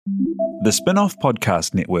The Spin-Off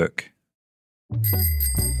Podcast Network.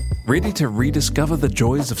 Ready to rediscover the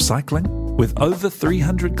joys of cycling? With over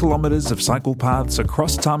 300 kilometres of cycle paths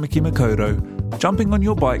across Tāmaki Makaurau, jumping on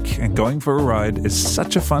your bike and going for a ride is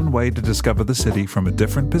such a fun way to discover the city from a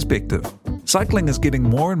different perspective. Cycling is getting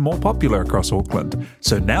more and more popular across Auckland,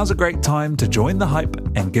 so now's a great time to join the hype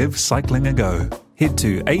and give cycling a go. Head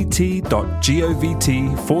to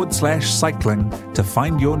at.govt/cycling to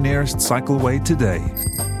find your nearest cycleway today.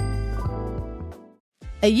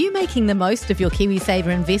 Are you making the most of your KiwiSaver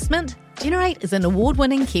investment? Generate is an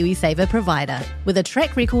award-winning KiwiSaver provider with a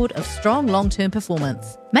track record of strong long-term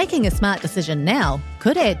performance. Making a smart decision now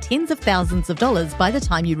could add tens of thousands of dollars by the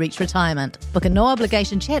time you reach retirement. Book a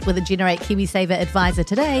no-obligation chat with a Generate KiwiSaver advisor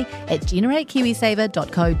today at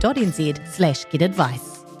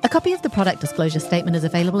generatekiwisaver.co.nz/get-advice. A copy of the product disclosure statement is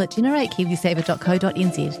available at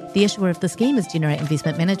generatekiwisaver.co.nz. The issuer of the scheme is Generate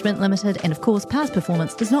Investment Management Limited, and of course, past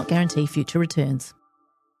performance does not guarantee future returns.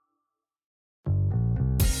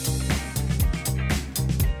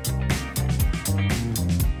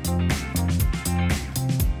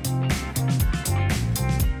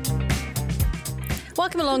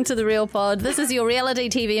 Welcome along to The Real Pod. This is your reality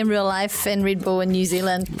TV in real life and Red Bull in New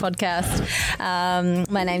Zealand podcast.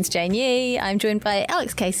 My name's Jane Yee. I'm joined by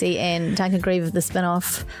Alex Casey and Duncan Grieve of The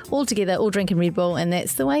Spin-Off. All together, all drinking Red Bull, and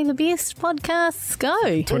that's the way the best podcasts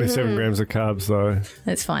go. 27 grams of carbs, though.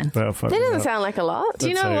 That's fine. That doesn't sound like a lot. Do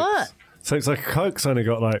you know what? So it's like Coke's only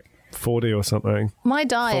got like 40 or something. My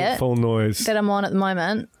diet full noise that I'm on at the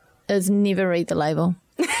moment is never read the label.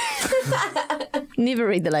 Never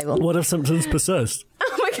read the label. What if symptoms persist?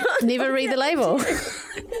 Oh my God. Never read the label.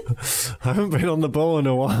 I haven't been on the ball in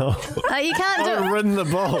a while. You can't do I've ridden the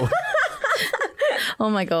ball.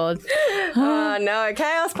 Oh my God. Oh no,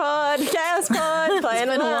 Chaos Pod, playing It's been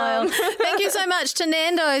a while. Thank you so much to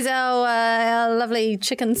Nando's, our lovely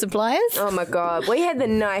chicken suppliers. Oh my God, we had the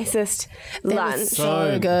nicest lunch. Was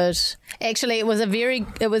so good. Actually, it was a very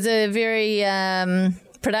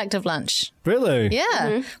productive lunch. Really? Yeah.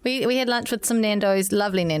 Mm-hmm. We had lunch with some Nando's,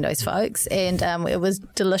 lovely Nando's folks, and it was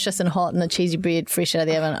delicious and hot, and the cheesy bread fresh out of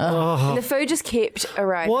the oven. Oh. And the food just kept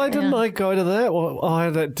arriving. Why didn't I go to that? Well, I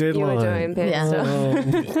had that You deadline. were doing bad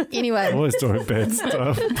stuff. Anyway. I was doing bad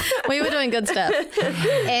stuff. We were doing good stuff.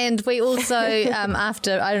 And we also,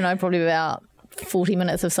 after, I don't know, probably about 40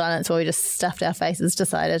 minutes of silence where we just stuffed our faces,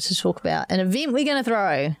 decided to talk about an event we're going to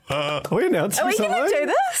throw. Are we announcing Are we something? going to do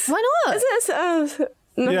this? Why not? Is this...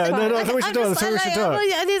 I think we should do it.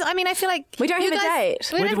 I mean, I feel like we don't have a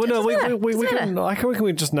date. We can. I reckon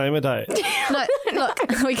we just name a date. No, look,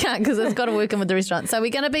 we can't because it's got to work in with the restaurant. So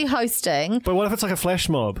we're going to be hosting. But what if it's like a flash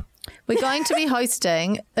mob? We're going to be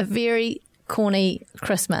hosting a very corny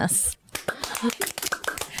Christmas.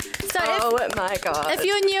 Oh my God. If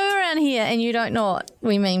you're new around here and you don't know what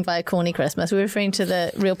we mean by a corny Christmas, we're referring to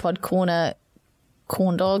the Real Pod Corner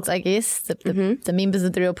corn dogs, I guess, the members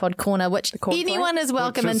of the Real Pod Corner, which anyone is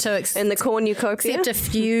welcome into. In the cornucopia? Except a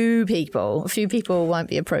few people. A few people won't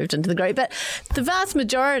be approved into the group, but the vast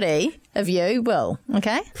majority of you will,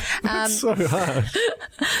 okay? That's so hard.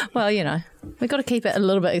 Well, you know, we've got to keep it a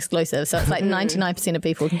little bit exclusive, so it's like 99% of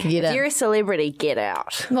people can get If in. you're a celebrity, get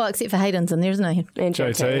out. Well, except for Hayden's in there, isn't he? And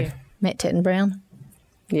JT. Matt Tatton-Brown.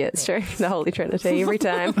 Yeah, it's true. The Holy Trinity every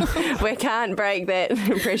time. We can't break that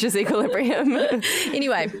precious equilibrium.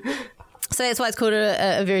 Anyway, so that's why it's called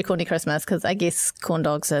a very corny Christmas, because I guess corn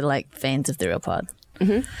dogs are like fans of the Real Pod.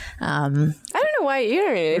 Mm-hmm. I don't know why you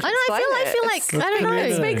don't really I feel like I don't know.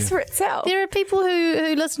 It speaks for itself. There are people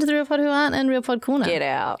who listen to the Real Pod who aren't in Real Pod Corner. Get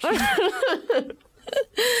out.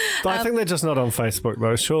 But I think they're just not on Facebook,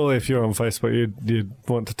 though. Surely if you're on Facebook, you'd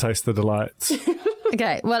want to taste the delights.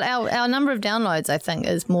 Okay, well, our number of downloads, I think,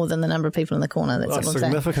 is more than the number of people in the corner. That's what I'm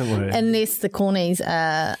saying. Significantly. Unless the cornies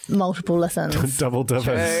are multiple listens. Double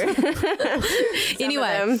dippers.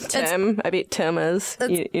 Anyway. Tim. I bet Tim is.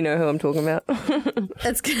 You know who I'm talking about.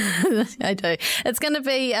 I do. It's going to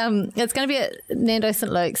be at Nando St.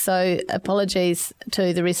 Luke's, so apologies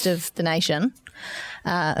to the rest of the nation. Who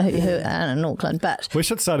are in Auckland, but we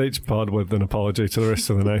should start each pod with an apology to the rest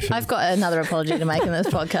of the nation. I've got another apology to make in this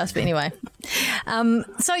podcast, but anyway.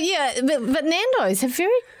 So yeah, but Nando's have very,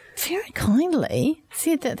 very kindly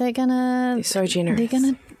said that they're so generous. They're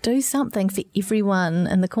gonna do something for everyone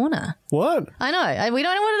in the corner. What? I know. We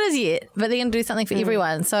don't know what it is yet, but they're going to do something for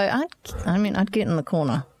everyone. So I'd get in the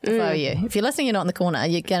corner if I were you. If you're listening, you're not in the corner,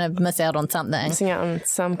 you're going to miss out on something. Missing out on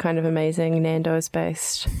some kind of amazing Nando's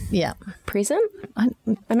based present.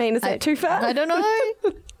 I mean, is that too far? I don't know.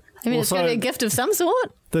 I mean, it's Also- going to be a gift of some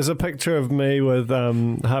sort. There's a picture of me with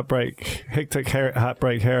Heartbreak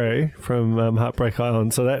Harry from Heartbreak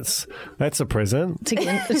Island. So that's a present.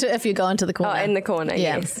 If you go into the corner. Oh, in the corner,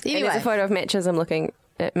 Yeah. yes. And Anyway. there's a photo of Matches. I'm looking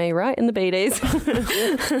at me right in the beadies.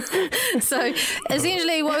 So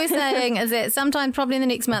essentially what we're saying is that sometime probably in the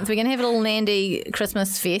next month we're going to have a little Nandy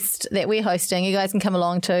Christmas fest that we're hosting. You guys can come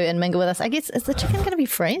along to and mingle with us. I guess, is the chicken going to be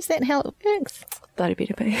free? Is that how it works? Bloody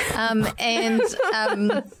better be.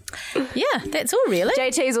 Yeah, that's all really.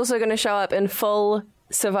 JT is also going to show up in full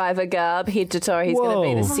Survivor garb, head to toe. He's going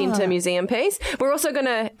to be the centre museum piece. We're also going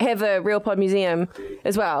to have a Real Pod museum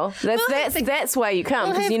as well. That's why you come,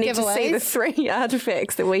 because you need to see the 3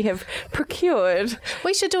 artefacts that we have procured.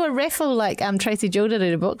 We should do a raffle like Tracy Jewell did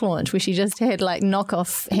at a book launch where she just had like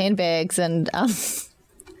knockoff handbags and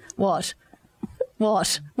What?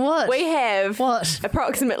 We have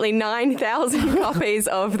approximately 9,000 copies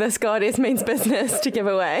of This Goddess Means Business to give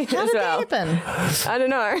away How as did well. that happen? I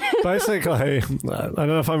don't know. Basically, I don't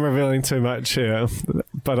know if I'm revealing too much here,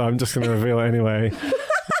 but I'm just going to reveal it anyway.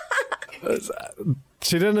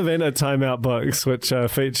 She did an event at Time Out Books, which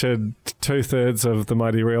featured 2/3 of the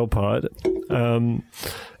Mighty Real Pod.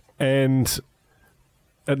 And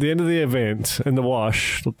at the end of the event, in the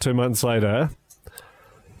wash, 2 months later,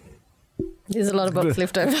 There's a lot of books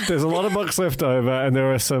left over. there's a lot of books left over, and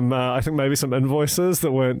there are some, I think maybe some invoices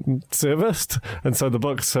that weren't serviced. And so the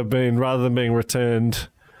books have been, rather than being returned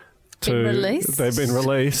Been released? they've been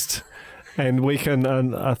released. And we can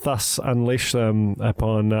thus unleash them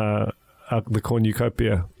upon the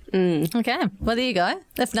cornucopia. Okay, well there you go.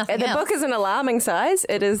 If nothing The else. book is an alarming size.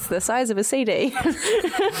 It is the size of a CD.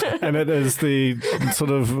 And it is the sort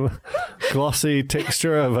of glossy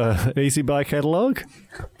texture of an Easy Buy catalogue.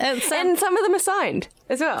 It's, And some of them are signed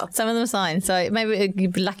as well. some of them are signed, so maybe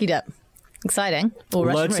you'd be lucky up. Exciting. Or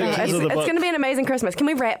Loads Russian of roulette. pictures of the It's book. going to be an amazing Christmas. Can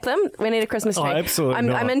we wrap them? We need a Christmas tree. absolutely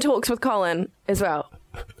not. I'm in talks with Colin as well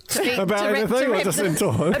About anything or just in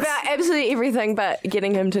talks? about absolutely everything but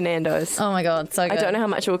getting him to Nando's. Oh my god, so good. I don't know how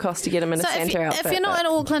much it will cost to get him in a So Santa outfit. if you're not but-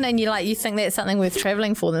 in Auckland and you think that's something worth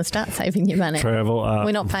travelling for, then start saving your money. Travel up.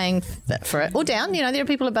 We're not paying for it. Or down, there are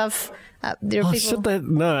people above. There are Oh, people. shit,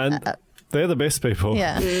 they're the best people.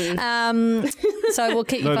 Yeah. So we'll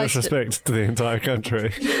keep you No posted. disrespect to the entire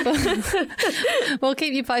country. We'll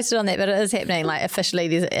keep you posted on that, but it is happening. Like officially,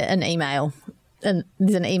 there's an email. And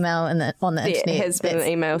there's an email on the internet. There has been an that's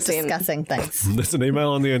email sent. discussing things. There's an email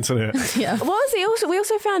on the internet. Yeah. We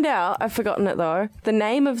also found out, I've forgotten it though, the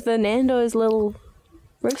name of the Nando's little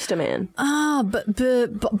rooster man. Ah, but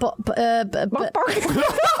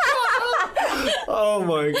Oh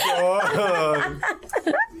my god.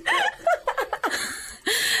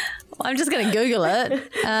 I'm just going to Google it.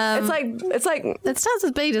 It's like It starts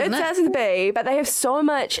with B, doesn't it it? starts with B, but they have so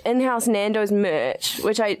much in-house Nando's merch,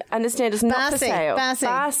 which I understand is not for Barcy, sale.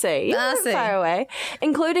 Barcy. Barcy. Far away,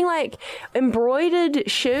 including like embroidered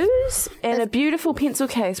shoes and a beautiful pencil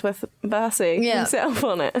case with Barcy himself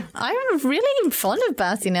on it. I'm really fond of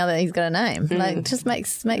Barcy now that he's got a name. Like, it just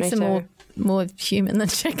makes him too. more human than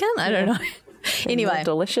chicken. I don't know. Anyway. More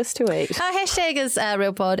delicious to eat. Our hashtag is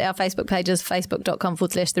RealPod. Our Facebook page is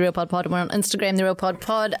facebook.com/TheRealPodPod. And we're on Instagram, The Real Pod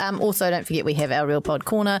Pod. Also, don't forget we have our Real Pod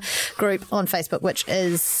Corner group on Facebook, which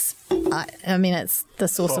is, it's the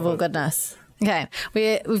source of all goodness. Okay,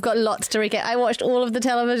 we've got lots to recap. I watched all of the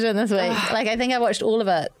television this week. I think I watched all of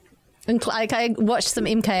it. I watched some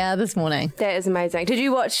MKR this morning. That is amazing. Did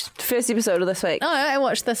you watch the first episode of this week? No, I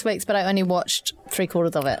watched this week's, but I only watched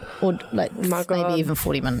 3/4 of it, or My God. maybe even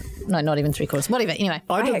 40 minutes. No, not even 3/4. Whatever. Anyway,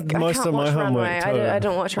 I did I most can't of my watch homework. Runway. too. I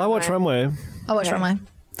don't watch I watch Runway. Runway. I watched Runway.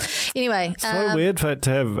 Anyway, So weird for it to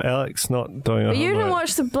have Alex not doing But it. you didn't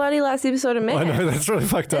watch the bloody last episode of I Matt. know, that's really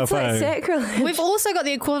fucked up. It's like eh? sacrilege. we've also got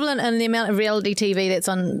the equivalent in the amount of reality TV that's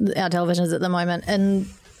on our televisions at the moment in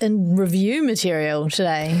review material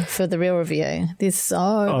today for the Real Review. There's so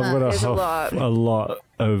I've much. got There's a lot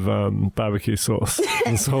of barbecue sauce.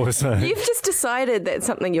 That's all we're saying. You've just decided that's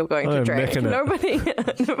something you're going to I'm drink. necking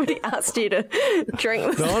it. Nobody asked you to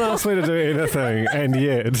drink this. No one asked me to do anything, and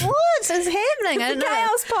yet. What is happening? I don't know.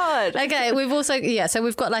 Chaos Pod. Okay, we've also so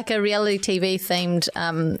we've got like a reality TV themed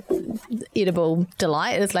edible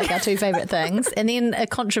delight. It's like our two favourite things, and then a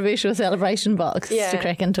controversial celebration box Yeah. to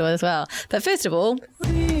crack into as well. But first of all,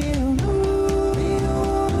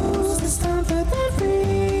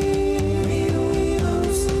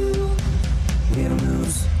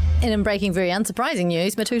 and in breaking very unsurprising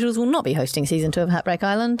news, Matootles will not be hosting season 2 of Heartbreak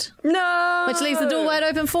Island, No. which leaves the door wide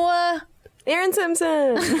open for. Aaron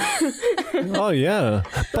Simpson. Oh, yeah.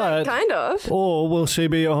 But. Kind of. Or will she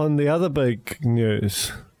be on the other big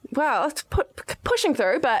news? Well, it's pushing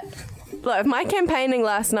through, but Look, my campaigning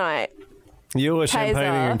last night. You were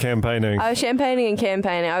champagning and campaigning. I was champagning and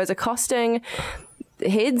campaigning. I was accosting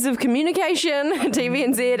heads of communication,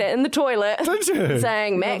 TVNZ, in the toilet. Did you?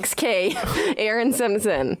 Saying, Max Key, Aaron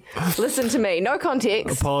Simpson. Listen to me. No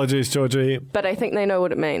context. Apologies, Georgie. But I think they know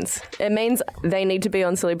what it means. It means they need to be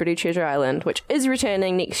on Celebrity Treasure Island, which is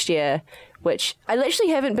returning next year, which I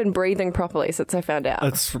literally haven't been breathing properly since I found out.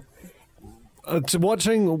 It's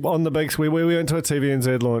watching on the big screen. We went to a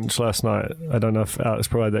TVNZ launch last night. I don't know if Alex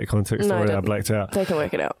provided that context already. I blacked out. They can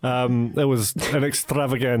work it out. It was an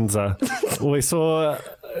extravaganza. We saw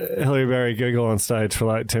Halle Berry giggle on stage for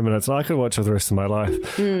like 10 minutes. And I could watch it the rest of my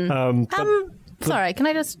life. Sorry, can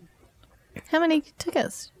I just... How many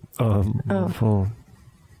tickets? Four.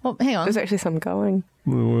 Well, hang on. There's actually some going.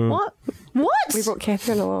 What? We brought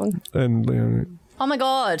Catherine along. And Leonie. Oh my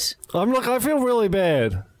God. I feel really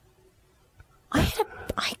bad. I had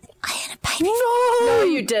a baby. No,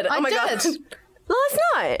 you didn't. I Oh my did. God. Last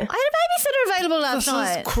night. I had a babysitter available last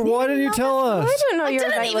night. Why didn't you tell us? I don't know your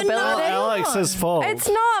didn't even availability. know. Alex's fault. It's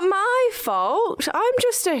not my fault. I'm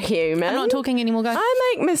just a human. I'm not talking anymore, guys.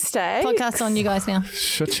 I make mistakes. Podcast's on you guys now.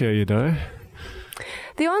 Shit, yeah, you do.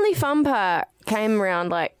 The only fun part came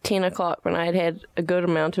around like 10 o'clock when I had had a good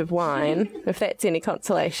amount of wine, if that's any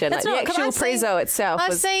consolation. That's like not, the actual prezzo itself I've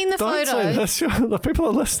was... seen the Don't say photo. this. The people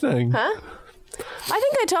are listening. Huh? I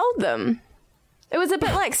think I told them. It was a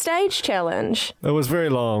bit like Stage Challenge. It was very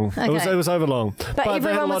long. Okay. It was over long. But they had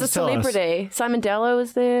everyone lot was a to tell us. celebrity. Simon Dello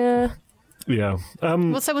was there. Yeah.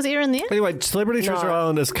 So was Erin there? Anyway, Celebrity Treasure No.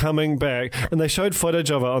 Island is coming back, and they showed footage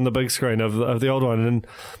of it on the big screen of the old one, and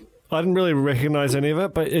I didn't really recognise any of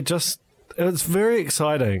it, but it's very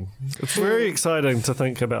exciting. It's very exciting to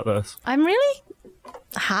think about this. I'm really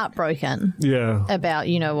heartbroken Yeah. about,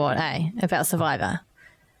 you know what, about Survivor.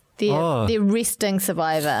 They're resting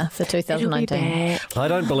Survivor for 2019. I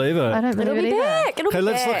don't believe it. I don't believe It'll it be either. back. It'll Okay, be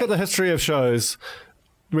let's back. look at the history of shows.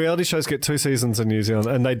 Reality shows get 2 seasons in New Zealand,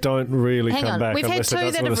 and they don't really Hang come on, back we've had unless two it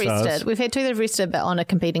does that with have the stars. rested. We've had 2 that have rested, but on a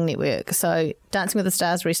competing network. So Dancing with the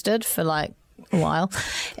Stars rested for like a while,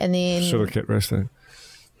 and then Should have kept resting.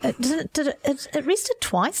 it rested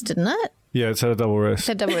twice, didn't it? Yeah, it's had a double rest.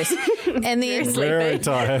 It double rest, and then Very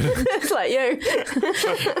tired. It's like you.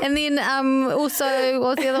 and then also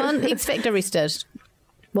what was the other one? X Factor rested.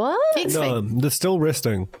 What? X Factor. No, they're still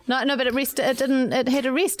resting. No, but it rested. It didn't. It had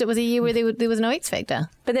a rest. It was a year where there was no X Factor.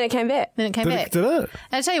 But then it came back. Then it came back. Did it?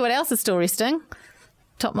 I'll tell you what else is still resting.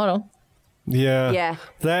 Top Model. Yeah. Yeah,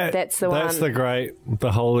 that's the That's one.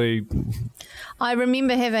 the holy. I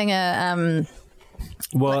remember having a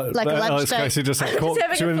Well, Like a lunch Alex date. Casey just had corpse,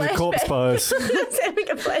 having she a went into corpse flashback. pose. It's having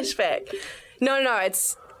a flashback. No,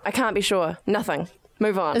 it's... I can't be sure. Nothing.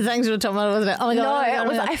 Move on. thanks to the Top Model, wasn't it? Oh my No, god! it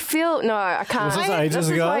was... I feel... No, I can't. Was this ages This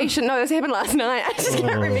is ago? why you should... No, this happened last night. I just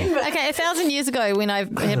can't remember. Okay, 1,000 years ago when I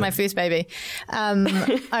had my first baby, I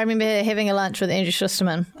remember having a lunch with Andrew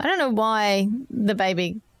Schusterman. I don't know why the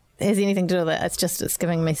baby has anything to do with it. It's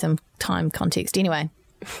giving me some time context. Anyway.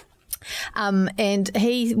 And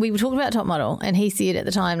we were talking about Top Model, and he said at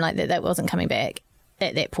the time like that wasn't coming back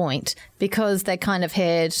at that point because they kind of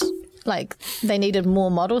had like they needed more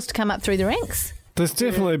models to come up through the ranks. There's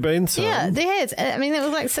definitely been some. Yeah, there has. I mean, that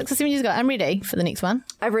was like 6 or 7 years ago. I'm ready for the next one.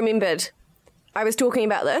 I remembered. I was talking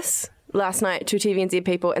about this last night to TVNZ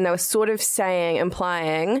people, and they were sort of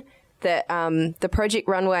implying that the Project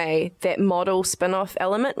Runway, that model spin-off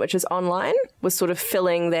element, which is online, was sort of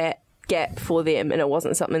filling that gap for them, and it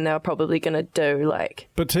wasn't something they were probably going to do. Like,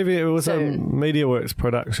 But TV, it was Soon. a MediaWorks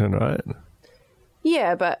production, right?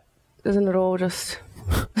 yeah, but isn't it all just?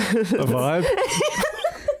 A vibe.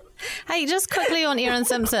 Hey, just quickly on Erin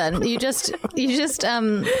Simpson, you just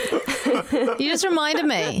reminded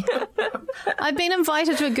me. I've been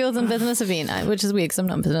invited to a Girls in Business event, which is weird because I'm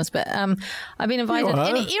not in business, but I've been invited. You are?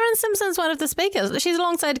 And Erin Simpson's one of the speakers. She's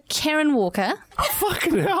alongside Karen Walker,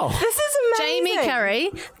 Fucking hell. This is amazing. Jamie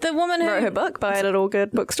Curry, the woman who Wrote her book, buy it at all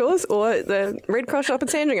good bookstores or the Red Cross shop in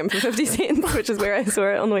Sandringham for 50 cents, which is where I saw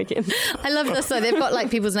it on the weekend. I love this. So they've got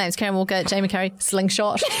like people's names: Karen Walker, Jamie Curry,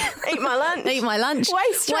 Slingshot, Eat my lunch. Eat My Lunch,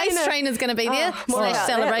 Waist Trainer. Trainer's going to be there. Oh, more about that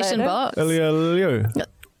Celebration later. box. Liu.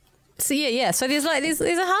 So yeah. So there's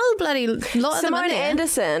a whole bloody lot of them in Simone there.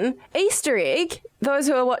 Anderson, Easter egg. Those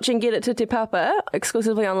who are watching Get It to Te Papa,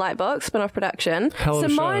 exclusively on Lightbox, spin-off production. Hell of a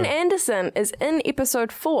Simone show. Anderson is in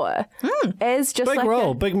episode 4 as just Big like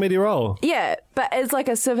role, big meaty role. Yeah, but as like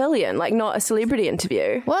a civilian, like not a celebrity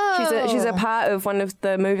interview. Whoa. She's a part of one of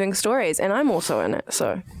the moving stories, and I'm also in it,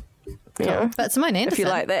 so Yeah. But Simone Anderson. If you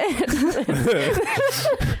like that.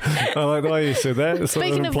 I like the way you said that. It sort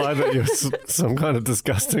of Speaking of- implied that you're some kind of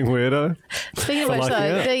disgusting weirdo. Speaking of For which, liking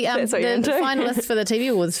though, it. That's what the you're into. finalists for the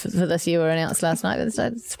TV Awards for this year were announced last night. But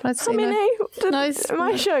I'm surprised to How see no- many did no,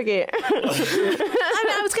 my show get?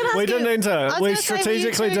 I was going to ask We didn't you, enter. I was We gonna say,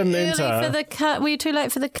 strategically were you too didn't early enter. For the cut? Were you too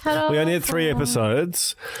late for the cutoff? We only had 3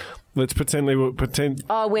 episodes. Let's pretend.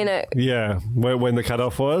 Oh, when it. Yeah, when the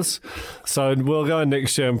cutoff was. So we'll go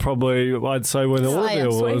next year and probably, I'd say, win all the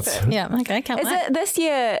awards. Sweep it. Yeah, okay, can't Is wait. it this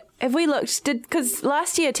year? Have we looked? Because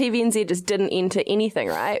last year TVNZ just didn't enter anything,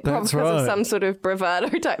 right? That's Probably because of right. some sort of bravado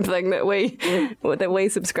type thing that we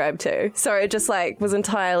subscribed to. So it just was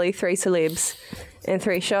entirely 3 celebs and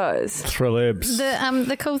 3 shows. Thrillebs.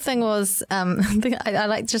 The cool thing was I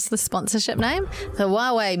like just the sponsorship name, the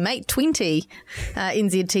Huawei Mate 20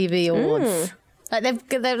 NZTV Awards. Like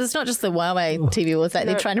it's not just the Huawei TV Awards. Like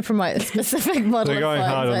they're trying to promote a specific model. They're going of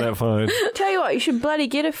hard on that phone. Tell you what, you should bloody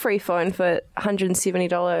get a free phone for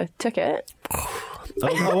 $170 ticket.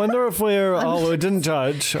 I wonder if we didn't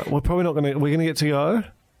judge. We're probably not going to. We're going to get to go.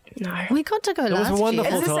 No. We got to go was last a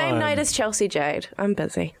wonderful year. It's the same time. night as Chelsea Jade. I'm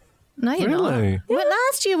busy. No, you're Really? not. Well,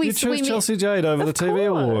 last year we You chose met, Chelsea Jade over the TV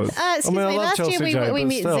course. awards. excuse I me. love Last Chelsea year Jade, we but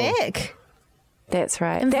met still. Zach. That's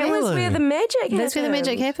right. And That was really? where the magic happened. That's where the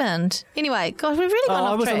magic happened. Anyway, God, we've really gone I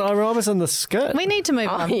off track. was in the skit. We need to move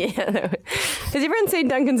Oh, on. yeah. Has everyone seen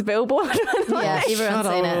Duncan's billboard? Yeah, everyone's Shut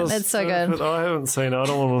seen up, it. It's so good. I haven't seen it. I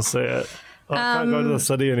don't want to see it. I can't go to the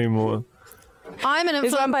city anymore. I'm an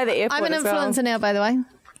There's one by the airport I'm an as well. influencer now, by the way.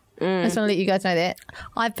 I just want to let you guys know that.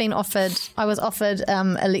 I was offered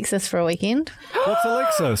Alexis for a weekend. What's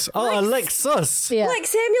Alexis? Oh, Alexis. Yeah. Like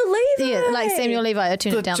Samuel Levi. Yeah, like Samuel Levi. I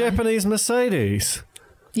turned The it down. though. Japanese Mercedes.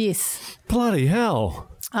 Yes. Bloody hell.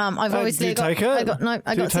 I've obviously did you take it? I got no. I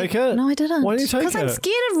Did you got take it? No, I didn't. Why didn't you take Because I'm it?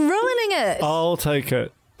 scared of ruining it. I'll take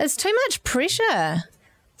it. It's too much pressure.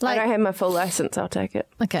 I don't have my full license. I'll take it.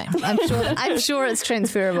 Okay, I'm sure it's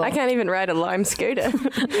transferable. I can't even ride a Lime scooter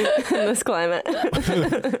in this climate.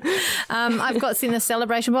 I've got seen the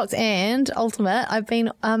celebration box and Ultimate. I've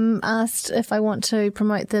been asked if I want to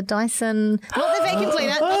promote the Dyson, not the vacuum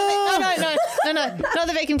cleaner. No, not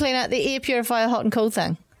the vacuum cleaner. The air purifier, hot and cool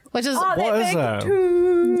thing, which is What is that?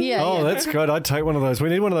 yeah. Oh, yeah. that's good. I'd take one of those. We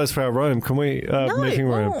need one of those for our room. Can we, meeting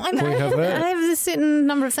room? well, Can we have I that? have a certain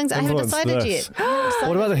number of things I haven't Influence decided this. yet.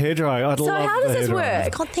 What about the hairdryer? I'd So love how does the this hairdryer.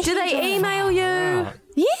 work? God, the Do they hairdryer. email you?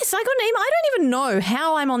 Yes, I got an email. I don't even know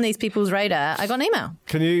how I'm on these people's radar. I got an email.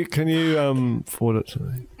 Can you forward it to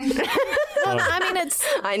me? I mean, it's.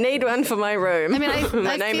 I need one for my room. I mean,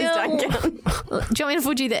 my name is Duncan. Do you want me to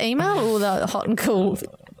forward you the email or the hot and cool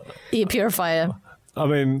air purifier? I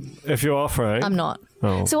mean, if you're offering. I'm not.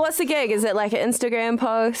 Oh. So what's the gig? Is it like an Instagram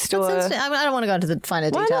post or? I don't want to go into the finer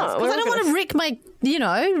Why details not? because We're I don't not want to wreck my,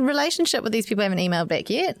 relationship with these people I haven't emailed back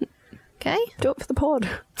yet. Okay, Do it for the pod.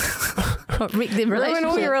 not wreck their Ruin relationship.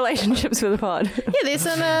 all your relationships for the pod. Yeah, there's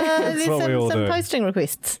some what we all do. posting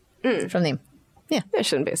requests from them. That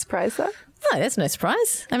shouldn't be a surprise though. No, that's no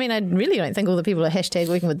surprise. I mean, I really don't think all the people are hashtag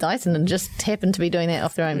working with Dyson and just happen to be doing that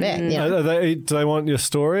off their own back. You know? Do they want your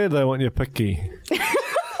story or do they want your picky?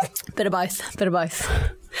 Bit of both.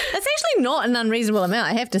 It's actually not an unreasonable amount,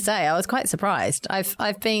 I have to say. I was quite surprised.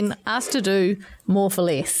 I've been asked to do more for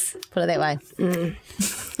less, put it that way.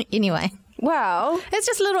 Anyway, Wow. it's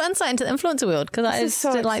just a little insight into the influencer world because I This is just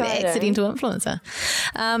so did like the exciting. accidental influencer.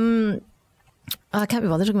 I can't be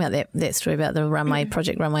bothered talking about that story about the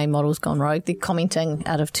Project Runway models gone rogue. They're commenting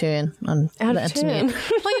out of turn on Out the of internet. turn.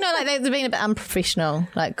 Well, like they've been a bit unprofessional,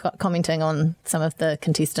 like commenting on some of the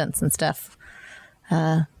contestants and stuff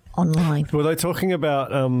online. Were they talking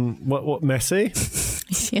about what Messi?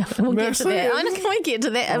 Yeah, we'll get to Messi. that. I know, can we get to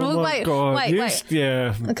that? Oh my wait, God. wait.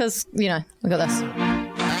 Yeah. Because, we got this.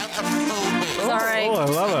 Sorry. Oh, I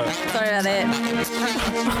love it. Sorry about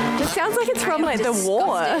that. It sounds like it's from like the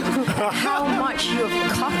war. How much you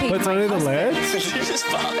have copied. But only the lads?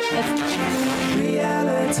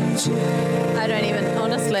 I don't even,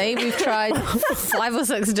 honestly, we've tried 5 or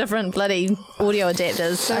 6 different bloody audio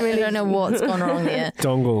adapters. I don't know what's gone wrong there.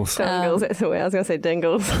 Dongles. Dingles, that's the way I was going to say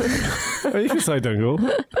dingles. Oh, you can say dingle.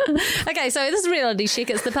 Okay, so this is Reality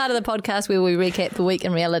Check. It's the part of the podcast where we recap the week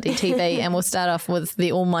in reality TV, and we'll start off with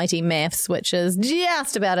the almighty maths, which is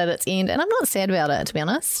just about at its end. And I'm not sad about it, to be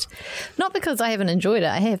honest. Not because I haven't enjoyed it.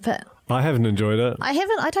 I have, but I haven't enjoyed it. I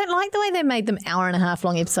don't like the way they made them hour-and-a-half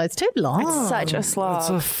long episodes. Too long. It's such a slog. It's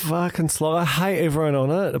a fucking slog. I hate everyone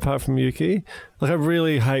on it apart from Yuki. Like, I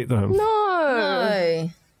really hate them. No.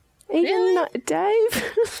 No. Even not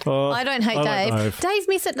Dave. Oh, I don't hate like Dave. Dave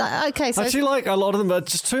Messett. Okay, so I actually like a lot of them, but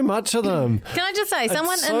just too much of them. can I just say,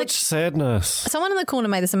 someone It's in such sadness. someone in the corner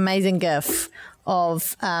made this amazing GIF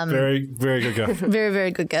of Very, very good guy. very,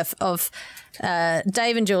 very good GIF of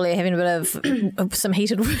Dave and Julia having a bit of some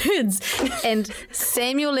heated words, and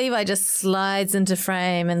Samuel Levi just slides into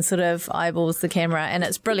frame and sort of eyeballs the camera, and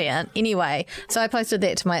it's brilliant. Anyway, so I posted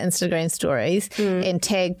that to my Instagram stories and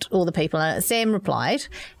tagged all the people in it. Sam replied,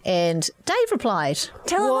 and Dave replied.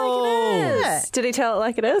 Tell it like it is. Yeah. Did he tell it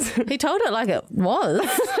like it is? He told it like it was.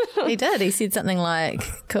 He did. He said something like,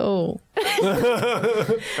 "Cool."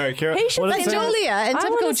 Hey, Kira, He should what Like is that? Julia, in I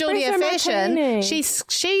typical want a Julia espresso fashion, martini.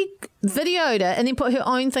 she videoed it and then put her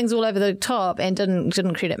own things all over the top and didn't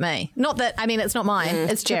credit me. Not that, I mean, it's not mine,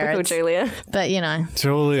 it's Typical Jared's. Julia. But you know,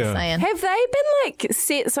 Julia. saying. Have they been like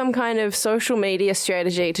set some kind of social media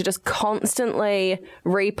strategy to just constantly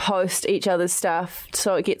repost each other's stuff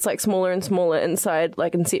so it gets like smaller and smaller inside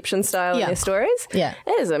like Inception style in Yeah. their stories? Yeah.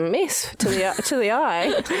 It is a mess to the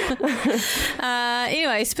eye.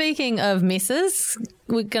 Anyway, speaking of messes,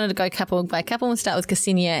 we're going to go couple by couple. We'll start with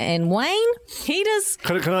Ksenia and Wayne. He does.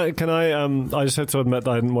 Can I I just have to admit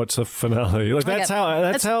that I didn't watch the finale. Like that's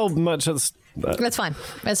Okay. how much it's. That's fine.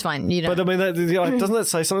 That's fine. You know. But I mean, doesn't it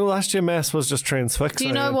say something? Last year, Mass was just transfixing. Do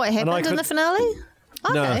you know what And I happened in the could- finale?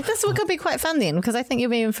 Okay, No. this could be quite fun then, because I think you'll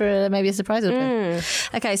be in for maybe a surprise or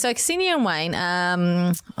two. Okay, so Ksenia and Wayne,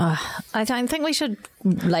 I don't think we should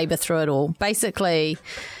labour through it all. Basically, Do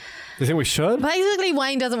you think we should?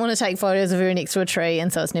 Wayne doesn't want to take photos of her next to a tree,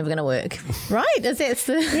 and so it's never going to work. Right? That's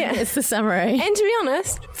the summary. And to be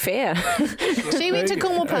honest, fair. She went to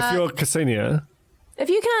Cornwall If Park. you're Ksenia, If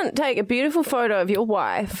you can't take a beautiful photo of your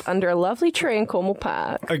wife under a lovely tree in Cornwall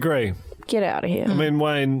Park, agree. get out of here. I mean,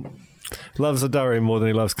 Wayne loves Adari more than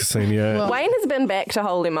he loves Ksenia. Wayne has been back to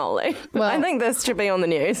Holy Moly. Well- I think this should be on the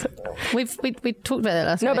news. We talked about that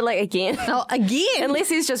last No, week. but like again. Oh, again? Unless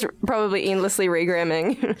he's just probably endlessly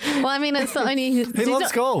regramming. Well, I mean, it's the only... he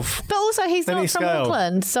loves golf. But also, he's And not he's from scaled.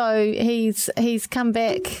 Auckland, so he's come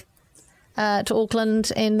back to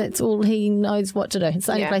Auckland, and that's all he knows what to do. It's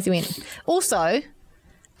the only Yeah. place he went. Also,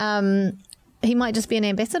 he might just be an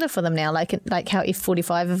ambassador for them now, like how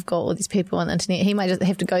F45 have got all these people on the internet. He might just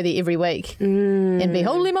have to go there every week and be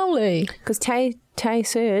holy moly. Because Tay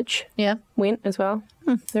Surge Yeah, went as well.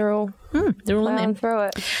 They're all they're all in plowing there. through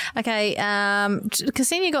it. Okay,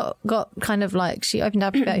 Ksenia got kind of like, she opened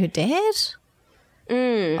up about her dad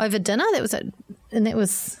over dinner. That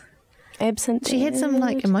was Absent. she had some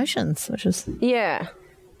like emotions, which was Yeah.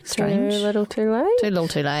 strange. Too little too late. Too little,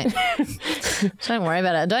 too late. Don't worry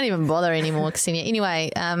about it. Don't even bother anymore, Ksenia.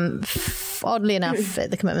 Anyway, oddly enough,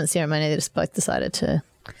 at the commitment ceremony, they just both decided to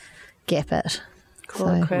gap it. Call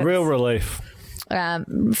it quits. Real relief.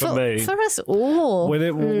 For me. for us all.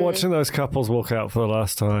 Watching those couples walk out for the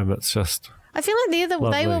last time, it's just I feel like they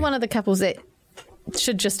Lovely. were one of the couples that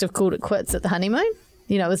should just have called it quits at the honeymoon.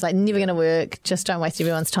 You know, it was like never going to work. Just don't waste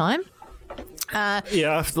everyone's time.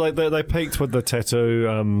 yeah. After, like they peaked with the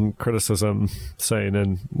tattoo criticism scene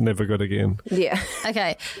and never good again. Yeah.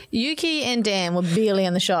 Okay, Yuki and Dan were barely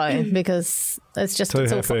in the show because it's just Too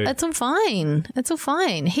it's all, happy. it's all fine. It's all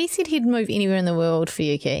fine. He said he'd move anywhere in the world for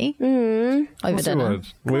Yuki over course he dinner. would.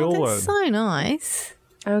 We God, all that's would. so nice.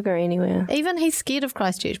 I'll go anywhere. Even he's scared of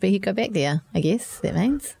Christchurch, but he'd go back there. I guess that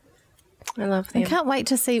means. I love I them. can't wait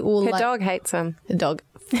to see all Her like dog hates him. the dog.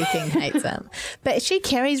 Freaking hates him, but she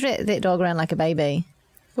carries that dog around like a baby.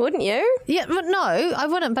 Wouldn't you? Yeah, but no, I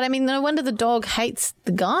wouldn't. But I mean, no wonder the dog hates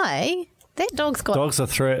the guy. That dog's got. Dogs are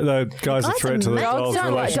threat. The guy's a Guy's threat to the amazing. dog's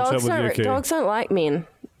relationship with Yuki. Dogs don't like men.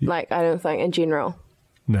 Like, I don't think in general.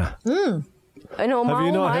 Nah. Hmm. In all Have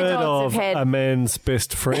you not my heard dogs of have had a man's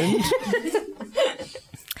best friend?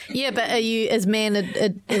 Yeah, but is man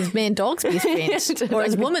dog's best friend or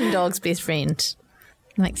is woman dog's best friend?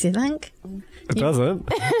 Makes you think. It doesn't.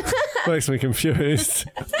 Makes me confused.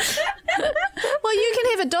 Well, you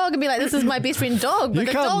can have a dog and be like, "This is my best friend dog," but You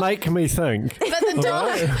the can't dog, make me think. but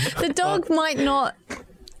the dog might not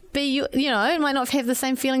be you know, it might not have the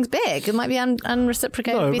same feelings back. It might be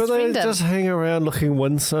unreciprocated No, best but they friend. just hang around looking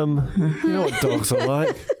winsome. You know what dogs are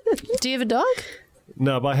like. Do you have a dog?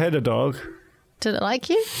 No, but I had a dog. Did it like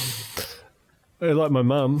you? Like my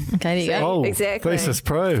mum. Okay, there you go. Oh, exactly. thesis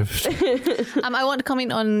proved. I want to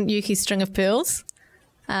comment on Yuki's string of pearls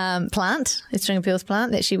plant, a string of pearls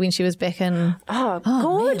plant that when she was back in. Oh,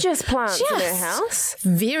 gorgeous plants in her Just house.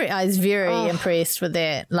 I was very impressed with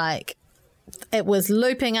that. Like, it was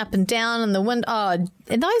looping up and down in the wind. Oh,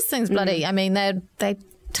 and those things, bloody. I mean, they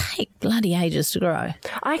take bloody ages to grow.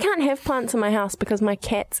 I can't have plants in my house because my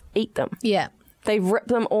cats eat them. Yeah. They rip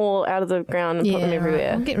them all out of the ground and put them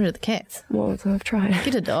everywhere. I'll get rid of the cats. Well, I've tried.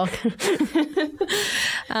 Get a dog.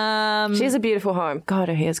 She has a beautiful home. God,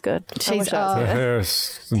 her hair's good. Her hair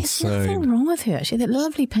is There's nothing insane. wrong with her. She had that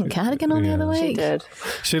lovely pink cardigan on the other week. She did.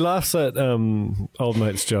 She laughs at old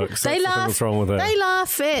mate's jokes. They That's the thing laugh. that's wrong with her. They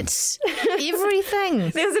laugh at everything.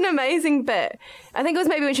 There was an amazing bit. I think it was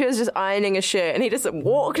maybe when she was just ironing a shirt and he just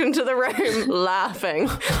walked into the room laughing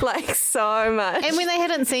like so much. And when they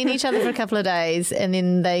hadn't seen each other for a couple of days, and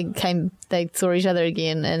then they saw each other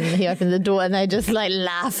again, and he opened the door, and they just like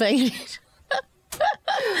laughing.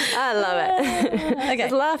 I love it. Okay.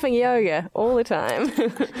 It's laughing yoga all the time.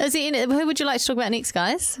 Who would you like to talk about next,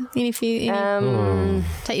 guys? Take your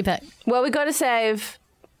pick. Well, we got to save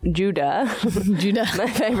Judah, my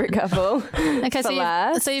favourite couple. Okay, so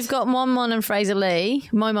you've got Momo and Fraser Lee,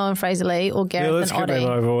 or Gareth let's and get them Oddie.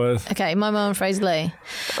 over with. Okay, Momo and Fraser Lee.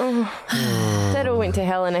 That all went to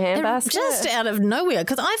hell in a handbasket. Just out of nowhere,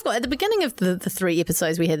 because I've got at the beginning of the 3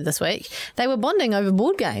 episodes we had this week, they were bonding over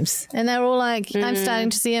board games, and they were all like, "I'm starting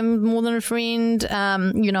to see him more than a friend."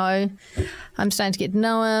 I'm starting to get to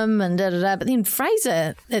know him, and da da da. But then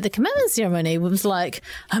Fraser at the commitment ceremony was like,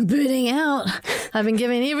 "I'm burning out. I've been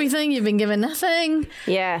giving everything. You've been giving nothing."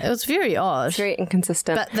 Yeah, It was very odd, very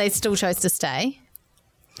inconsistent. but they still chose to stay.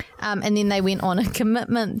 And then they went on a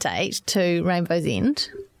commitment date to Rainbow's End.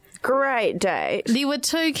 Great date. There were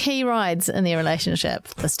 2 key rides in their relationship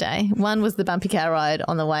this day. One was the bumpy car ride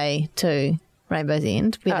on the way to Rainbow's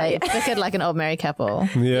End, where they bickered like an old married couple.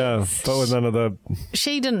 Yeah, but with none of the...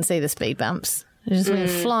 She didn't see the speed bumps. She just went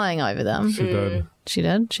flying over them. She did. She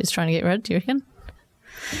did. She's trying to get rid, do you reckon?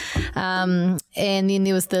 And then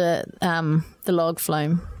there was the log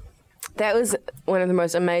flume. That was one of the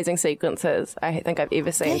most amazing sequences I think I've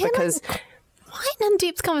ever seen because Quite an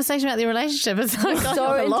in-depth conversation about their relationship. It's like so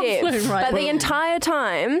a log in-depth. flume, right? But the entire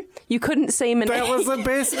time, you couldn't see him. That was the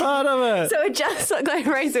best part of it. So it just looked like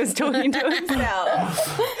Fraser was talking to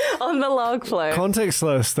himself on the log flume.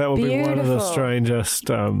 Contextless, that would be one of the Beautiful. strangest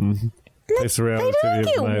piece of reality They don't TV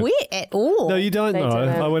get made. wet at all. No, you don't They know.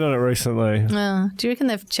 didn't. I went on it recently. Do you reckon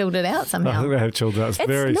they've chilled it out I somehow? think they have children. It's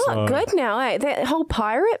very It's slow. not good now, eh? That whole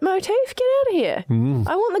pirate motif, get out of here.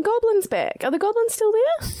 I want the goblins back. Are the goblins still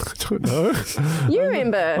there? I don't know. You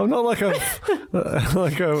remember. I'm not like a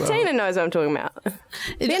Tina knows what I'm talking about.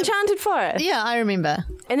 The Enchanted Forest. Yeah, I remember.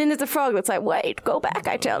 And then there's a frog that's like, wait, go back,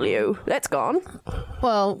 I tell you. That's gone.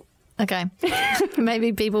 Well, okay.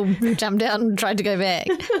 Maybe people jumped out and tried to go back.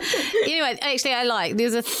 Anyway, actually, there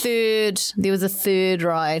was a third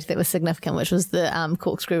ride that was significant, which was the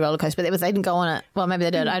corkscrew roller coaster. But they didn't go on it. Well, maybe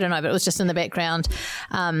they did. I don't know. But it was just in the background.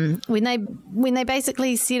 When they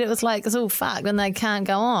basically said it was like it's all fucked and they can't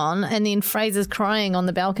go on, and then Fraser's crying on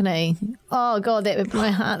the balcony. Oh God, that hurt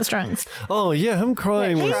my heartstrings. Oh yeah, him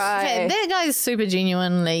crying was. Right. That guy's super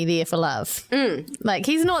genuinely there for love. Like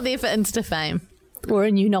he's not there for Insta fame. Or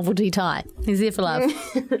a new novelty tie. He's there for love.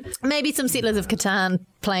 Maybe some Settlers of Catan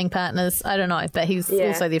playing partners. I don't know, but he's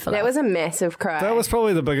also there for love. That was a massive cry. That was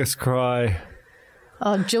probably the biggest cry.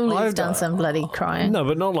 Oh, Julie's done some bloody crying. No,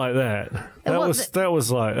 but not like that. That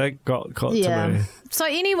was like that got to me. So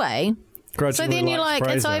anyway, Gradually, so then you're like,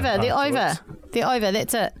 it's Fraser over. They're afterwards. over. They're over.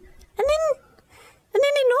 That's it. And then they're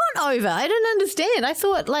not over. I didn't understand. I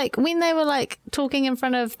thought like when they were like talking in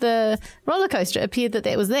front of the roller coaster, it appeared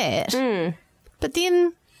that was that. But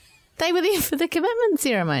then they were there for the commitment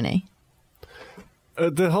ceremony.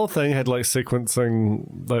 The whole thing had like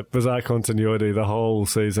sequencing, like bizarre continuity the whole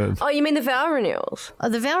season. Oh, you mean the vow renewals? Oh,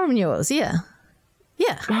 the vow renewals, yeah.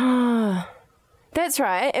 Yeah. That's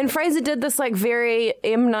right. And Fraser did this like very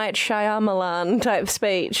M. Night Shyamalan type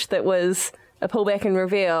speech that was a pullback and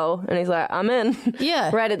reveal. And he's like, I'm in. Yeah.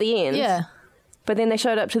 Right at the end. Yeah. But then they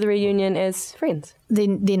showed up to the reunion as friends.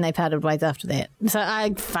 Then they parted ways after that. So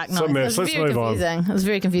it was let's very move on. confusing. It was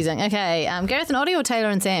very confusing. Okay, Gareth and Oddie or Taylor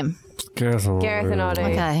and Sam? Gareth and Oddie.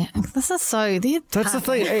 Okay, this is so... That's the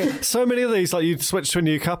thing. So many of these, like you switch to a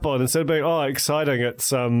new couple and instead of being, exciting,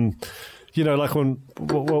 it's, like when,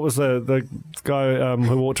 what was the guy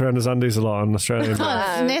who walked around his undies a lot on Australian Day?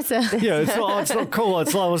 NASA. Yeah, it's not cool.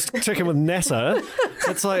 It's like I was checking with NASA.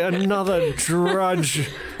 It's like another drudge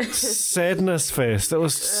sadness fest. It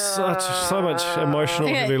was so much emotional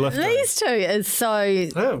heavy lifting. These two is so...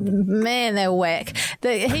 Man, they're whack.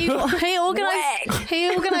 He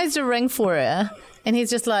organised a ring for her And he's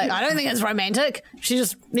just like, I don't think it's romantic. She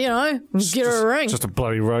just, get her a ring. Just a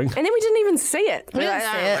bloody ring. And then we didn't even see it. We didn't see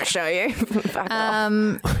it. I'll show you. Fuck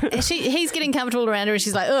off. He's getting comfortable around her and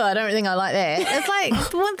she's like, oh, I don't think I like that. It's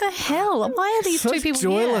like, what the hell? Why are these Such two people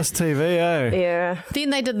joyless here? TV, eh? Yeah.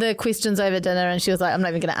 Then they did the questions over dinner and she was like, I'm not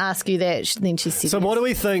even going to ask you that. Then she said, So what do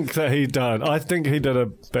we think that he done? I think he did a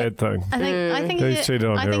bad thing. I think He cheated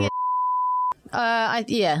on her.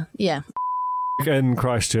 Yeah. In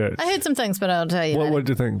Christchurch. I heard some things, but I'll tell you. What later. did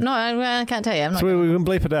you think? No, I can't tell you. I'm not. So we can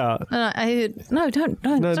bleep it out. No, I heard. No, don't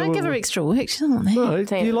give her extra work. She's not there. No,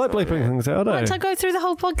 you like bleeping things out, eh? Once I go through the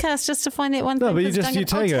whole podcast just to find that one thing. No, but you that's just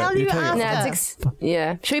done you take I'll it. tell You you take it. after.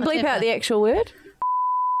 Yeah. Should we bleep Whatever. out the actual word?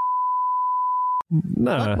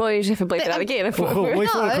 No. Well, you just have to bleep it out again. If Well, we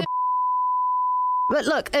thought it could- But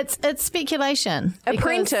look, it's speculation. because-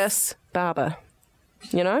 Apprentice barber.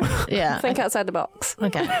 You know? Yeah. Think outside the box.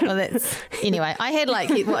 Okay. Well, that's anyway. I had like,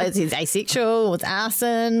 what is he asexual? What's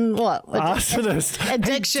arson? What? Arsonist.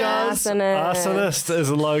 Addiction. Arsonist is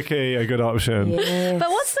low-key a good option. But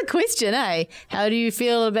what's the question, eh? How do you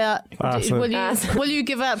feel about? Arson. Will you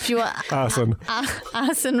give up your Arson.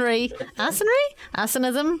 arsonry?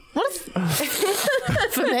 Arsonism? What is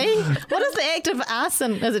for me? What is the act of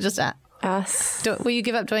arson? Is it just Us. will you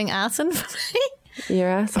give up doing arson for me? Your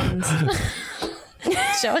assons.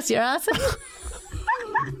 Show us your arson.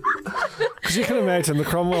 Because you can imagine the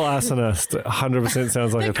Cromwell arsonist 100%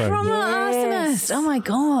 sounds like a thing. Cromwell arsonist. Oh my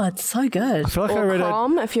god, so good. I feel like Or I read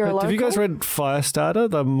Crom, if you're a Have you guys local. read Firestarter,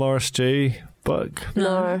 the Morris G book?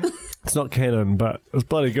 No. It's not canon, but it's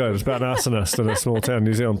bloody good. It's about an arsonist in a small town in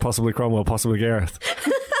New Zealand, possibly Cromwell, possibly Gareth.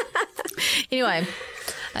 Anyway,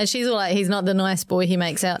 and she's all like, he's not the nice boy he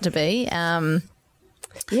makes out to be.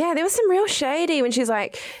 Yeah, there was some real shady when she's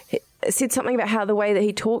like, said something about how the way that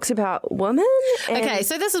he talks about women. And Okay,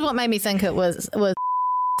 so this is what made me think it was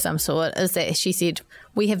some sort, is that she said,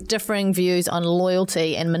 we have differing views on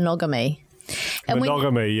loyalty and monogamy. And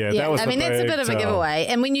Monogamy, that was I mean, that's a bit of a giveaway.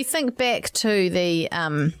 And when you think back to the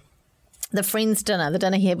friends dinner, the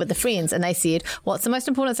dinner he had with the friends, and they said, what's the most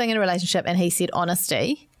important thing in a relationship? And he said,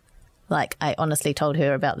 honesty. Like, I honestly told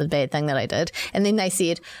her about the bad thing that I did. And then they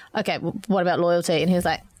said, okay, what about loyalty? And he was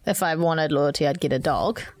like, if I wanted loyalty, I'd get a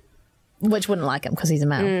dog. Which wouldn't like him because he's a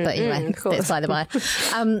male. But anyway, that's by the by.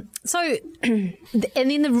 And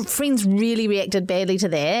then the friends really reacted badly to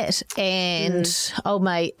that. And old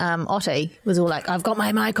mate Ottie was all like, I've got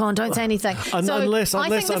my mic on, don't say anything. Unless I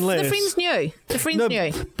think the friends knew. The friends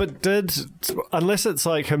knew. But unless it's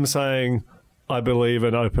like him saying, I believe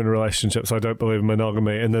in open relationships, I don't believe in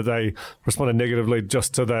monogamy, and that they responded negatively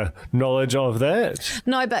just to the knowledge of that.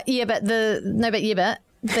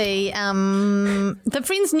 The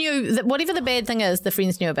friends knew that whatever the bad thing is, the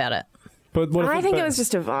friends knew about it. But what if I think it was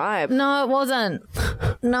just a vibe. No, it wasn't.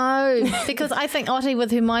 No, because I think Ottie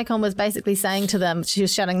with her mic on was basically saying to them, she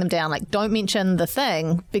was shutting them down, like, don't mention the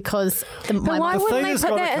thing because But why The wouldn't thing they has put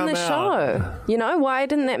gotta that in the come show? You know, why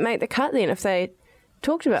didn't that make the cut then if they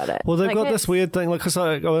talked about it? Well, they've Like, got that's- this weird thing. Like, 'cause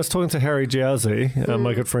I was talking to Harry Giazzi,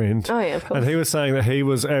 my good friend. Oh, yeah, of course. And he was saying that he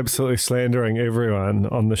was absolutely slandering everyone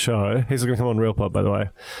on the show. He's going to come on Real Pop, by the way.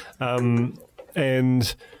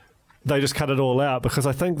 And they just cut it all out because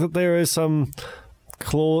I think that there is some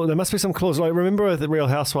clause. There must be some clause. Like, remember with the Real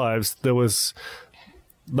Housewives, there was.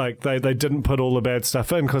 Like, they didn't put all the bad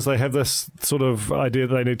stuff in because they have this sort of idea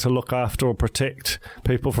that they need to look after or protect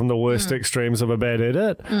people from the worst extremes of a bad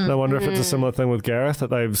edit. And I wonder if it's a similar thing with Gareth, that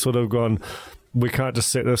they've sort of gone, we can't just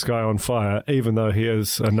set this guy on fire, even though he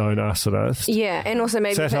is a known arsonist. Yeah, and also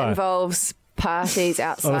maybe if it Satire. involves parties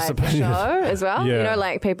outside Honest the opinion. show as well. Yeah. You know,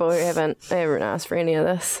 like people who haven't asked for any of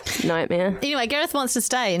this nightmare. Anyway, Gareth wants to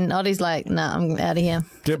stay, and Ottie's like, "No, I'm out of here."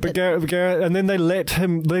 Yeah, but Gareth, and then they let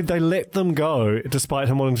them go, despite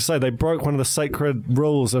him wanting to say. They broke one of the sacred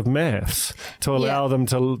rules of maths to allow them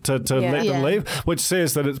to let them Yeah. leave, which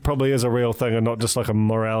says that it probably is a real thing and not just like a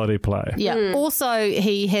morality play. Yeah. Also,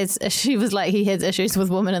 he has issues with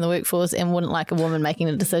women in the workforce and wouldn't like a woman making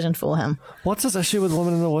a decision for him. What's his issue with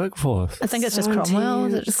women in the workforce? I think it's just Cromwell.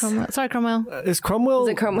 Is it just Cromwell? Sorry, Cromwell. Is Cromwell? Is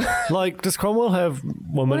it Cromwell? Like, does Cromwell have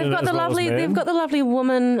women in it as well as men? They've got the lovely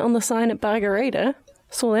woman on the sign at Margarita.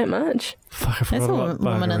 Saw that much. Fuck, I That's forgot a about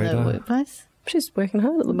woman in the Margarita. workplace. She's working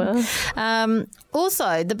hard at the bar.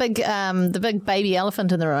 Also, the big baby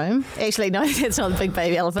elephant in the room. Actually, no, that's not the big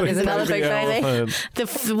baby elephant. There's another big baby. elephant. The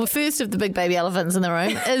first of the big baby elephants in the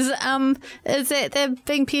room is that they're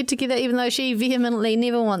being paired together, even though she vehemently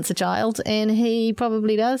never wants a child, and he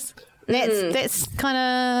probably does. That's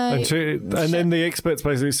kind of. And then the experts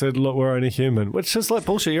basically said, "Look, we're only human," which is like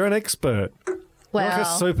bullshit. You're an expert. Well, like a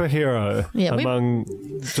superhero among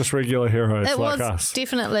just regular heroes it like was us.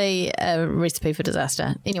 definitely a recipe for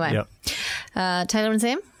disaster. Anyway, Taylor and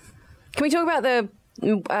Sam? Can we talk about the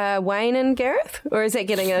Wayne and Gareth? Or is that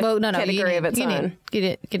getting a category of its own? Get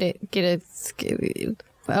it.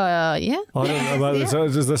 Yeah. I don't know about this.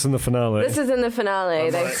 Is this in the finale? This is in the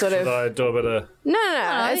finale. They sort of... Should I do a bit of...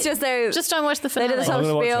 No. It's just they... Just don't watch the They finale. did this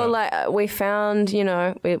whole spiel like, we found,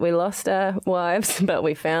 we lost our wives, but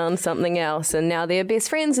we found something else. And now they're best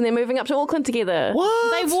friends and they're moving up to Auckland together.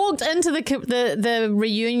 What? They walked into the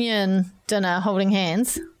reunion dinner holding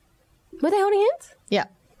hands. Were they holding hands? Yeah.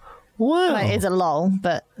 Wow. Like, it's a lol,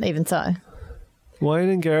 but even so. Wayne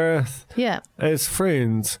and Gareth Yeah. as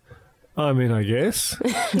friends. I mean, I guess.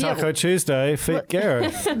 Taco Tuesday, feet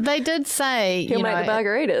Gareth. They did say, He'll make the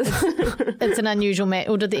margaritas. it's an unusual match.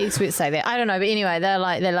 Or did the experts say that? I don't know. But anyway,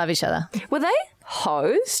 they love each other. Were they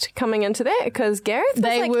hosed coming into that? Because Gareth was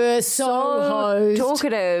They were so hosed.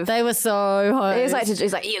 talkative. They were so hosed.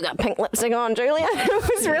 He's like, you got pink lipstick on, Julia.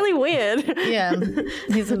 It was really weird. Yeah.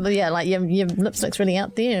 Like your lipstick's really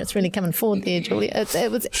out there. It's really coming forward there, Julia.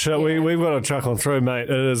 It was. We've got to chuck on through, mate.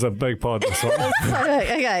 It is a big pod, this one.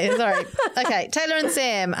 Okay, sorry. Okay, Taylor and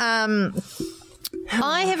Sam.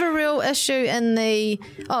 I have a real issue in the.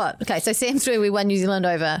 Oh, okay. So Sam's where we won New Zealand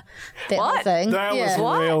over. That whole What? thing. That Yeah.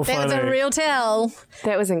 was real That was funny. a real tell.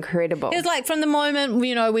 That was incredible. It was like from the moment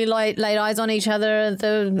we laid eyes on each other at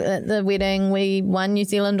the wedding, we won New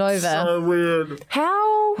Zealand over. So weird.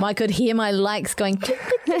 How I could hear my likes going. Click,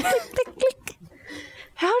 click, click, click, click, click.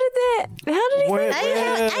 How did he Where-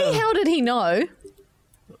 A, how did he know?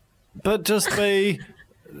 But just be...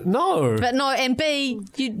 No. But no, and B,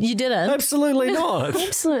 you didn't. Absolutely not.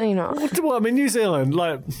 Absolutely not. Well, I mean, New Zealand,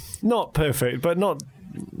 like, not perfect, but not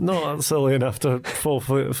silly enough to fall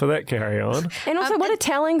for that carry on. And also, what a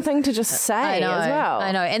telling thing to just say I know, as well.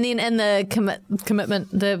 I know. And then in the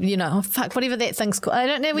commitment, whatever that thing's called. I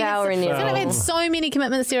don't know. Vow I feel like we had so many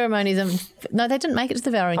commitment ceremonies. And no, they didn't make it to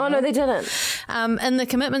the vow renewal. Oh, no, they didn't. In the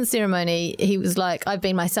commitment ceremony, he was like, I've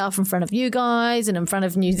been myself in front of you guys and in front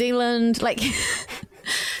of New Zealand. Like,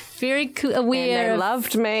 very aware And they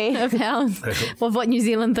loved me. of what New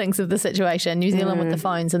Zealand thinks of the situation. New Zealand with the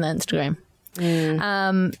phones and the Instagram.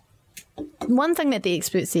 One thing that the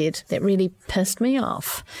expert said that really pissed me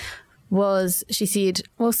off was she said,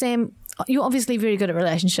 well, Sam, you're obviously very good at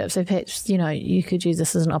relationships, so perhaps, you could use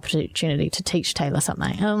this as an opportunity to teach Taylor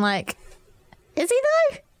something. And I'm like, is he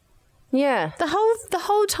though? Yeah. The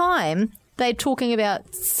whole time they're talking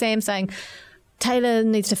about Sam saying, Taylor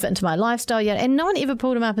needs to fit into my lifestyle, and no one ever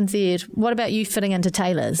pulled him up and said, what about you fitting into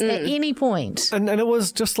Taylor's at any point? And it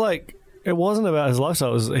was just like, it wasn't about his lifestyle.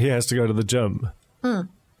 It was he has to go to the gym.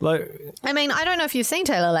 Like, I mean, I don't know if you've seen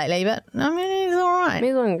Taylor lately, but I mean, he's all right.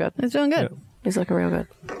 He's looking good. He's doing good. He's looking real good.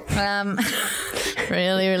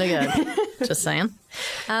 Really, really good. Just saying.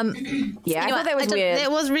 Yeah, Anyway, I thought that was weird.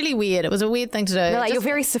 That was really weird. It was a weird thing to do. They're like, Just- you're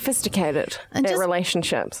very sophisticated And at just-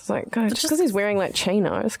 relationships. It's like, God, just because he's wearing like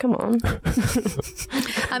chinos, come on.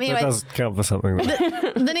 that anyway, does count for something.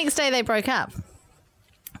 the next day they broke up.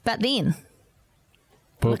 But then,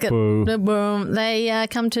 look at Boo-boo. the boom. They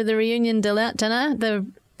come to the reunion dinner.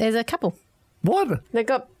 There's a couple. What? They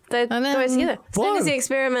got I know. together. As soon as What? the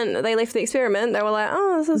experiment, they left the experiment, they were like,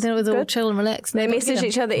 oh, this is Then it was all good. chill and relaxed. They messaged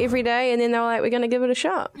each other every day, and then they were like, we're going to give it a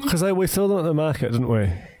shot. Because we saw them at the market, didn't we?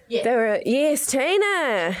 They were, yes,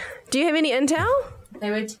 Tina. Do you have any intel? They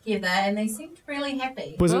were together and they seemed really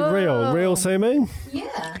happy. Was it real? Real seeming?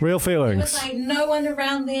 Yeah. Real It was feelings? like no one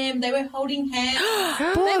around them. They were holding hands.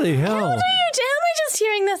 Bloody hell. How are we just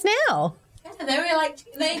hearing this now? Yeah, they were like,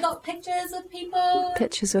 they got pictures of people.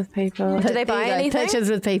 Pictures with people. Did they buy There you go, anything? Pictures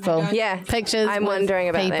with people. Yeah. Pictures. I'm with wondering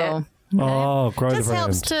about people. Oh, grow Just the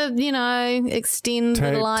helps brand. to extend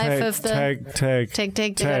the life of the tag, tag. Yeah,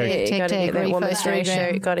 you got to get that Women's Day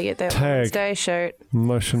shoot. Got to get that Tag. Women's Day shoot.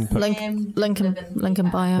 motion pic- Lincoln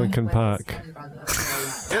bio. Lincoln Park.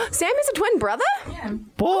 Sam has a twin brother?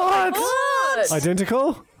 What? What?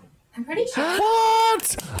 Identical? I'm pretty sure.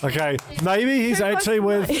 What? Okay, maybe he's actually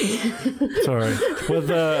with. Sorry, with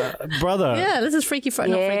the brother. Yeah, this is Freaky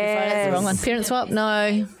Friday. Not Freaky Friday. That's the wrong one. Parent swap. No.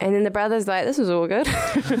 And then the brother's like, this was all good.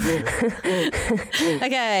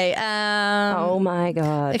 Okay. Oh my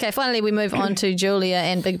God. Okay. Finally, we move on to Julia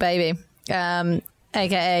and Big Baby,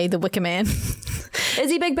 aka the Wicker Man. Is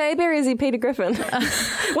he Big Baby or is he Peter Griffin?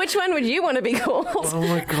 Which one would you want to be called? Oh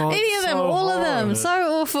my god. Any of them, so all of them, hard.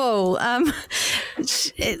 so awful.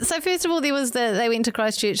 So first of all, there was they went to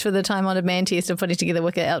Christchurch for the time-honoured man test of putting together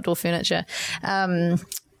wicker outdoor furniture.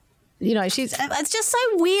 you know, it's just so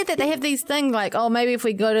weird that they have these things like, oh, maybe if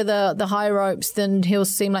we go to the high ropes, then he'll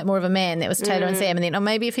seem like more of a man. That was Taylor and Sam. And then,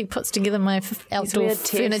 maybe if he puts together my outdoor weird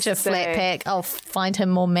furniture tests, flat pack, I'll find him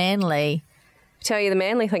more manly. Tell you the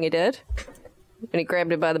manly thing he did when he grabbed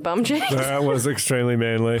her by the bum cheek. That was extremely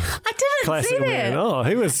manly. I didn't Classic see that. man. Oh,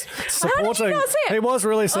 he was supporting. not see it? He was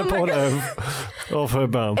really my supportive of her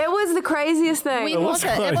bum. It was the craziest thing. When was it?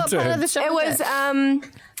 At what part of the show It was,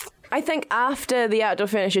 I think after the outdoor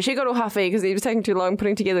furniture, she got all huffy because he was taking too long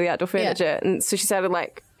putting together the outdoor furniture. And so she started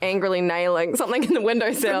like angrily nailing something in the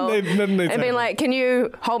windowsill Didn't need and being like, can you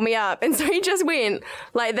hold me up? And so he just went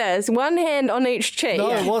like this, one hand on each cheek. No,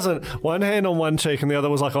 it wasn't. One hand on one cheek and the other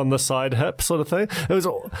was like on the side hip sort of thing. It was.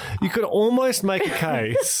 You could almost make a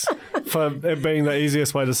case for it being the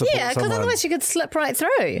easiest way to support Yeah, because someone. otherwise you could slip right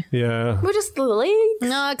through. Yeah. We're just the legs.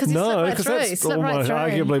 No, because you No, slip right because through. that's Slip right almost through.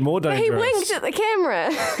 arguably more But dangerous. he winked at the camera.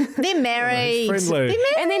 They're married. friendly. They're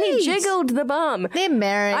married. And then he jiggled the bum. They're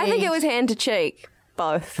married. I think it was hand to cheek.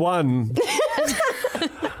 Both. One.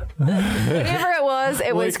 Whatever it was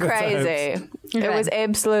Weak the crazy. It was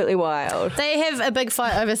absolutely wild. They have a big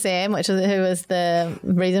fight over Sam, who is the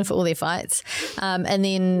reason for all their fights. And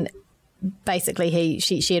then basically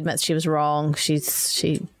she admits she was wrong. She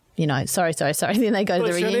you know, sorry. Then they go to the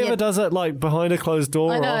But she reunion. never does it like behind a closed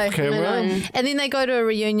door I know, off camera. I know. And then they go to a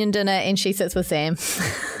reunion dinner and she sits with Sam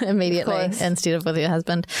immediately Of course. instead of with her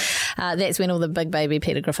husband. That's when all the big baby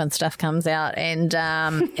Peter Griffin stuff comes out. And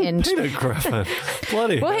Peter Griffin.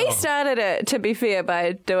 Bloody Well, he hell. started it, to be fair,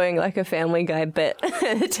 by doing like a Family Guy bit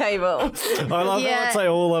at the table. I love Yeah. how I'd say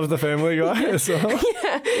all love the Family Guy as well.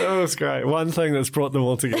 That was great. One thing that's brought them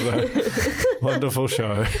all together. Wonderful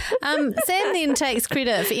show. Sam then takes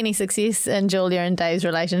credit for any success in Julia and Dave's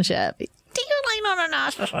relationship. Do you like not a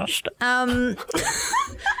narcissist?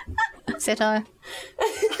 Satire.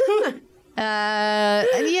 Yeah,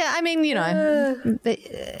 I mean, you know,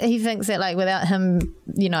 he thinks that like without him,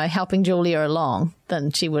 you know, helping Julia along,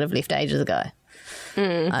 then she would have left ages ago.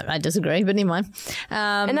 I disagree, but never mind.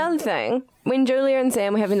 Another thing, when Julia and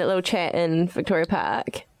Sam were having that little chat in Victoria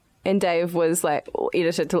Park, and Dave was like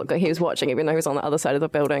edited to look like he was watching, even though he was on the other side of the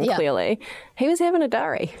building, Yeah. clearly. He was having a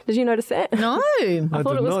durry. Did you notice that? No, I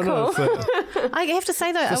thought it was cool. I have to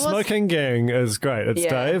say though, The smoking gang is great. It's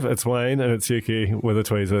Yeah. Dave, it's Wayne, and it's Yuki with the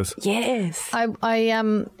tweezers. Yes. I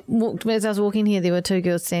walked as I was walking here. There were two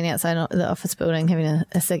girls standing outside the office building having a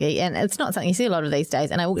ciggy, and it's not something you see a lot of these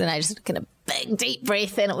days. And I walked in, and I just took a big deep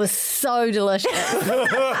breath, and it was so delicious.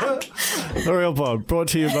 The Real Pod, brought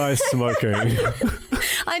to you by smoking.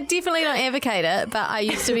 I definitely don't advocate it, but I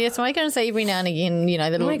used to be a smoker, and so every now and again, you know,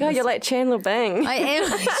 Oh my God, you're like Chandler Bing. I am.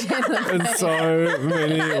 Like In so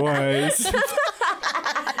many ways.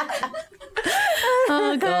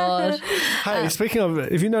 oh God. Hey, speaking of,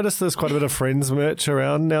 have you noticed there's quite a bit of Friends merch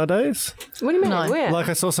around nowadays? What do you mean? No. Where? Like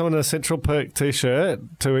I saw someone in a Central Perk t-shirt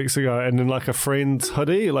 2 weeks ago and then like a Friends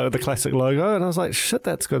hoodie, like with the classic logo, and I was like, shit,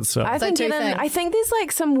 that's good stuff. I think, two things. I think there's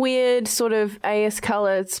like some weird sort of AS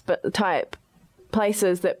Colours type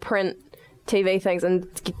places that print TV things and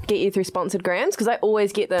get you through sponsored grams, because I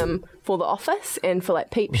always get them for The Office and for like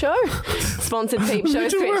Peep Show. Sponsored Peep Show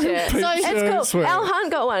sweatshirt. Peep Show It's cool. sweater. Al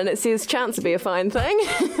Hunt got one and it says chance to be a fine thing.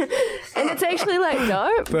 And it's actually like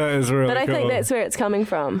dope. That is really But I cool. think that's where it's coming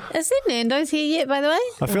from. Is there Nando's here yet, by the way?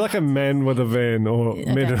 I feel like a man with a van or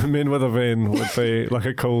men with a van would be like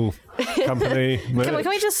a cool company. Can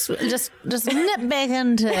we just nip back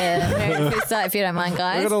into American First Sight, if you don't mind, We've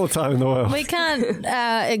guys? got all the time in the world. We can't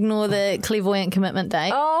ignore the clairvoyant commitment day.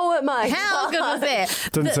 Oh my How God. good was that?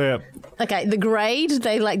 Didn't see it. Okay, the grade,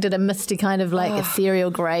 they like did a misty kind of like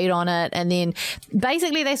ethereal grade on it, and then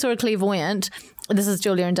basically they saw a clairvoyant. This is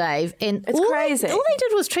Julia and Dave, and It's crazy. All they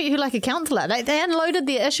did was treat her like a counsellor. Like they unloaded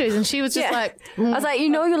their issues, and she was just like, I was like, you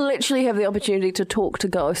know, you literally have the opportunity to talk to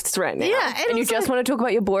ghosts right now. Yeah, and and you also- just want to talk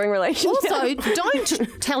about your boring relationship. also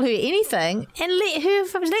don't tell her anything, and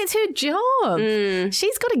that's her job.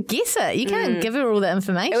 She's got to guess it. You can't give her all the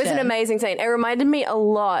information. It was an amazing scene. It reminded me a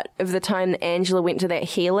lot of the time that Angela went to that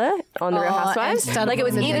healer on The Real Oh, Housewives. and started Like it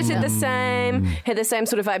was with edited the the same, had the same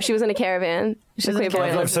sort of vibe. She was in a caravan. She was in a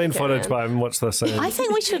caravan. I've seen footage, but I haven't watched this scene. I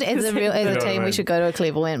think we should, as a team, we should go to a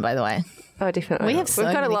clairvoyant. By the way, Oh, definitely. We have so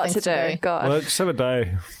We've got a many lot to things to do. do. God. Well, just have a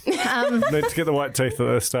day. Need to get the white teeth at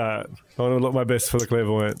the start. I want to look my best for the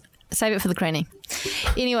clairvoyant. save it for the cranny.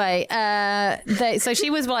 Anyway, so she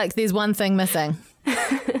was like, "There's one thing missing."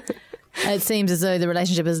 It seems as though the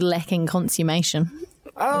relationship is lacking consummation.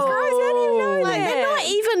 Oh, Like, they're not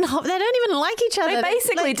They don't even like each other. They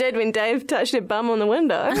basically did when Dave touched her bum on the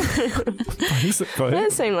window. Basically.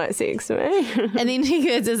 That seemed like sex to me. And then he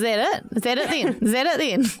goes, "Is that it? Is that it then? Is that it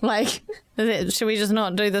then? Like, should we just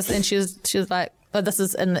not do this?" And she was like, "Oh, this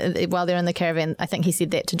is." And while they're in the caravan, I think he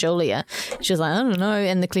said that to Julia. She was like, "I don't know."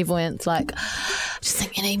 And the clairvoyant's like, "Just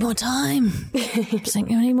think you need more time. Just think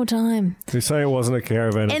you need more time." You say it wasn't a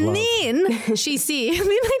caravan of And love. then she said, and then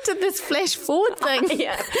they did this flash forward thing.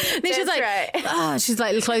 Yeah, Then she's that's like, right. she's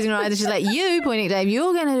like closing her eyes, and she's like, "You, pointing at Dave,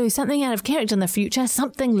 you're going to do something out of character in the future,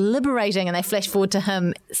 something liberating." And they flash forward to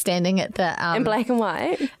him standing at the In black and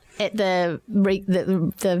white. at the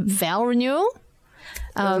vow renewal.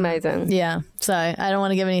 That was amazing. Yeah, so I don't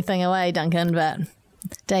want to give anything away, Duncan, but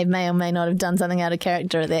Dave may or may not have done something out of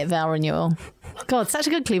character at that vow renewal. God, such a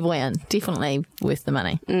good clairvoyant. Definitely worth the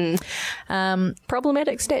money.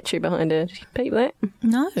 Problematic statue behind it. Peep that.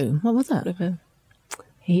 No, what was it?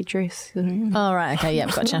 Headdress. Oh, right, okay, yeah,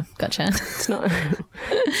 gotcha. It's not.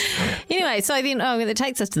 Anyway, so then it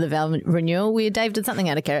takes us to the vow renewal where Dave did something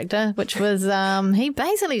out of character, which was he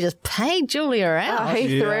basically just paid Julia out.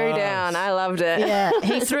 He threw down. I loved it. Yeah,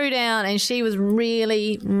 he threw down, and she was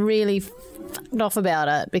really, really fucked off about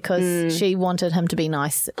it because she wanted him to be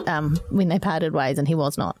nice when they parted ways, and he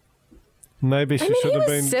was not. Maybe she should have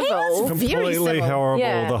been civil. completely Very civil. horrible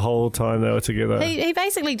Yeah. the whole time they were together. He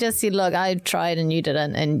basically just said, "Look, I tried and you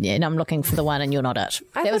didn't, and I'm looking for the one, and you're not it."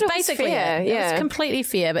 I That was thought it was basically fair, it. It yeah. was completely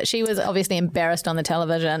fair, but she was obviously embarrassed on the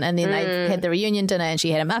television, and then they had the reunion dinner, and she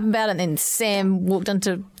had him up about it, and then Sam walked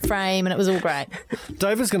into frame, and it was all great.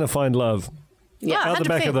 Dave is going to find love. Yeah, Out the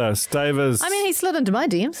back of 100%. this, Dave is... I mean, he slid into my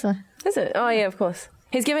DM, so Is it? Oh, yeah, of course.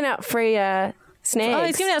 He's giving out free snacks.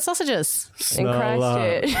 he's giving out sausages. in Snarl.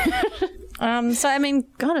 Christchurch. So I mean,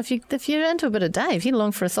 God, if you're into a bit of Dave, you'd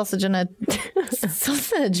long for a sausage and a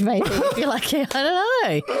sausage, maybe. If you're like, I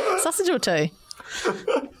don't know, sausage or two.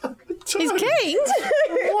 He's keen.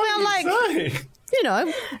 Well, like, you know,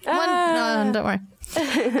 one. No, don't worry.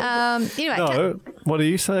 Anyway, No, what do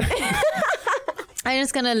you say? I'm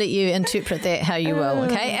just going to let you interpret that how you will,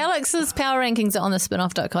 okay? Alex's power rankings are on the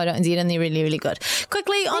spinoff.co.nz and they're really, really good.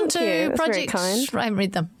 Quickly on you. to That's very Project... kind. I haven't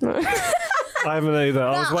read them. I haven't either.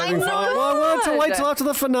 I was No, waiting I for... know. I wanted to wait till after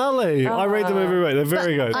the finale. I read them every week. They're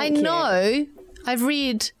very good. I know I've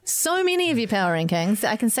read so many of your power rankings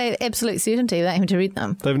that I can say with absolute certainty without having to read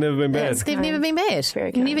them. They've never been bad. They've never been bad.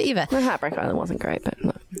 Very kind. Never ever. My Heartbreak Island wasn't great, but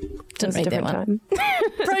no, Didn't read that one.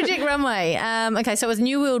 Project Runway. Okay, so it was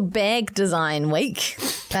New World Bag Design Week.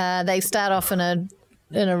 They start off in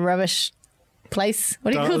a rubbish place.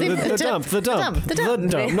 What do you call them? The dump. The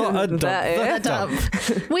dump. Not a dump. That The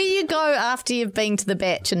dump. Where you go after you've been to the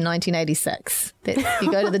batch in 1986.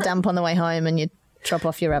 You go to the dump on the way home and you drop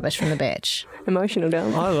off your rubbish from the batch. Emotional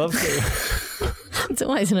down. I love it. It's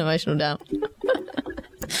always an emotional dump.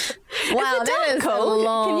 Wow, that is cool.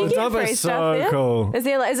 long. Can you The get dump free is stuff so there? cool. Is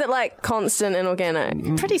it like constant and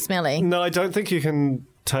organic? Pretty smelly. No, I don't think you can...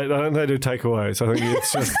 I don't think they do takeaways. I think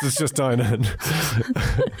it's just dine in.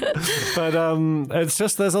 But it's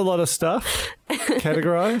just there's a lot of stuff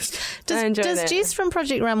categorized. I enjoy Does that. Jess from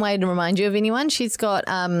Project Runway remind you of anyone? She's got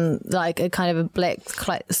like a kind of a black,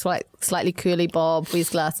 slightly curly bob, wears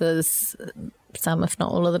glasses, some if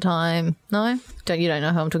not all of the time. No, you don't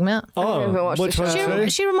know who I'm talking about. haven't Oh, watched which the one show.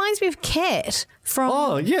 is she? She reminds me of Kat from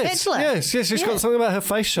Oh, yes. Bachelor. Yes. She's Yeah. got something about her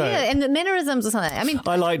face shape. Yeah, and the mannerisms or something. I mean,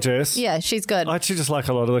 I like Jess. yeah, she's good. I actually just like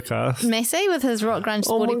a lot of the cast. Massey with his rock grunge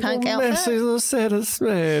sporty punk outfit. Messy's the saddest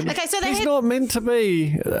man. Okay, so they he's had- not meant to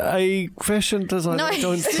be a fashion designer. No, I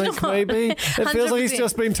don't he's think not. maybe. It feels like he's 100%.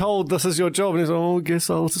 just been told this is your job, and he's like, oh, I guess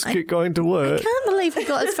I'll just keep going to work. Can't believe he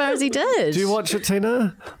got as far as he did. Do you watch it,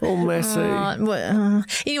 Tina? Oh, Massey.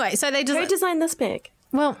 Anyway, so they Who just. designed this bag?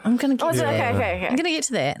 Well, I'm going to Oh, get is to it? that. Okay. I'm going to get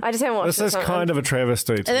to that. I just haven't watched This is kind of a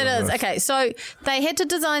travesty. to It be is. honest. Okay, so they had to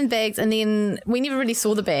design bags, and then we never really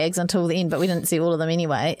saw the bags until the end, but we didn't see all of them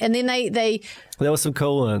anyway. And then they There were some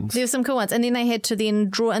cool ones. there were some cool ones, and then they had to then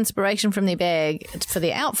draw inspiration from their bag for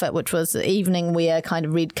their outfit, which was the evening wear, kind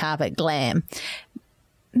of red carpet glam.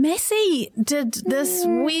 Massey did this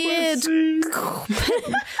weird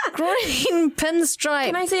green pinstripe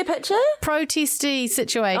Can I see a picture? protesty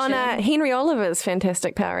situation. On Henry Oliver's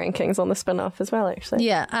fantastic power rankings on the spin-off as well, actually.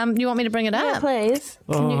 Yeah, you want me to bring it Yeah, up? please.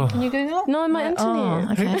 Can you Google it? No, on my internet. Oh,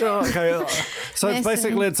 okay. Okay, so it's Massey.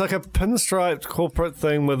 basically it's like a pinstriped corporate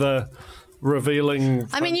thing with a revealing.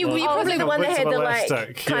 I mean, you front Oh, probably was it the one that bits had of the like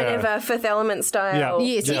elastic, kind yeah. of a Fifth Element style? Yeah.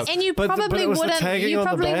 Yes, Yeah. and you But probably it was the wouldn't. tagging You on the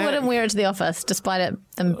probably back. wouldn't wear it to the office, despite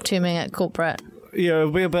them terming it corporate. Yeah,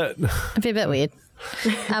 it'd be a bit. It'd be a bit weird.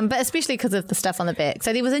 But especially because of the stuff on the back.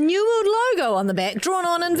 So there was a New World logo on the back, drawn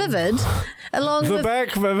on in Vivid, along The with...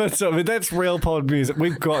 back Vivid, I mean, that's Real Pod Music.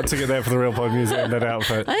 We've got to get that for the Real Pod Museum, that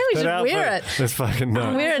outfit. I think we That should wear outfit it. is fucking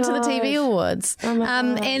nuts. Wear it to the TV Awards. Oh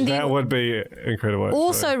And then That would be incredible. actually.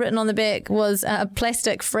 also written on the back was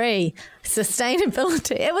plastic-free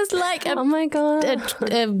sustainability. It was like Oh my God. a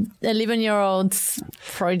 11-year-old's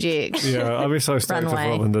project. Yeah, I'd be so stoked if Runway.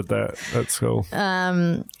 Robin did that at school.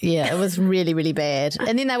 Yeah, it was really, really bad.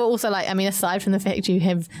 And then they were also like, I mean, aside from the fact you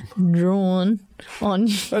have drawn on And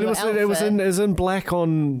your it was in black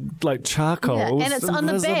on like charcoal. yeah, It was and it's on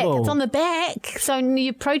the back. invisible. It's on the back. So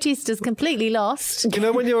your protest is completely lost. You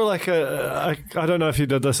know when you were like I don't know if you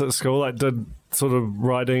did this at school, like did sort of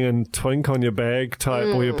writing and twink on your bag type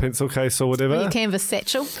or your pencil case or whatever. Your canvas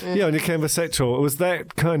satchel. Yeah, on your canvas satchel. It was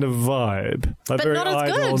that kind of vibe. Like But very not as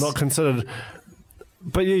idle, good. not considered.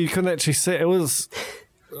 But yeah, you couldn't actually see it. It was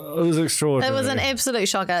extraordinary. It was an absolute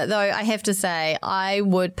shocker. Though I have to say, I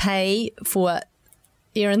would pay for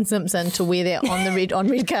Erin Simpson to wear that on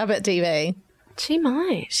red carpet TV. She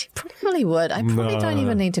might. Probably would. I probably don't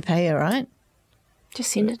even need to pay her, right?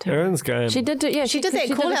 Just send it to her. Erin's game. She did do, yeah. She did that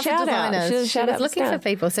call out for shout out. designers. She did a She shout was out looking for stuff.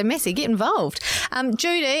 people. So, Massey, get involved.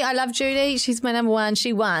 Judy, I love Judy. She's my number one.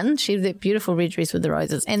 She won. She had that beautiful red dress with the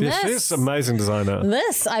roses. And Yeah, she's this, an amazing designer.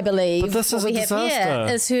 I believe, But this is what a we have here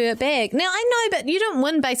disaster. is her bag. Now, I know, but you don't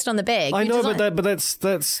win based on the bag. I You know, design- but that's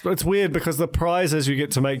it's weird because the prize is you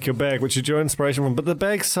get to make your bag, which is your inspiration from. But the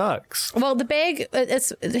bag sucks. Well, the bag,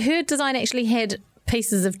 it's her design actually had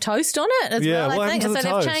pieces of toast on it as Yeah, well, what I think. happened So to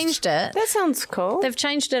the they've toast? changed it. That sounds cool. They've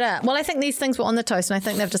changed it up. Well, I think these things were on the toast, and I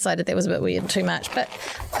think they've decided that was a bit weird, too much. But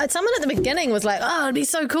someone at the beginning was like, "Oh, it'd be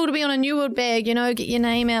so cool to be on a New World bag, you know, get your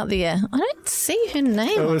name out there." I don't see her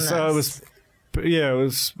name It on was. this.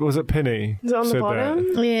 Was it Penny? Is it on the said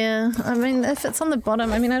bottom? that? Yeah, I mean, if it's on the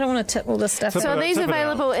bottom, I mean, I don't want to tip all this stuff. Tip So out. are these Tip it out.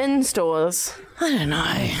 available in stores? I don't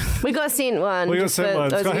know. We got sent one. We got just sent for one.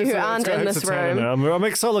 those of you who aren't in this room. I'm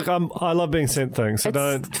excited. Look, I love being sent things. So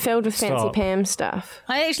don't. It's filled with fancy stop. Pam stuff.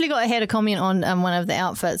 I actually had a comment on one of the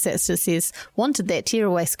outfits that just says, "Wanted that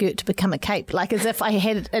tearaway skirt to become a cape," like as if I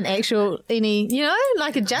had an actual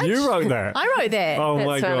like a judge. You wrote that. I wrote that. Oh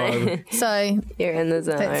my That's funny. god! So You're in the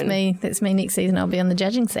zone. that's me. That's me next season. I'll be on the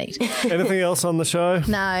judging seat. Anything else on the show?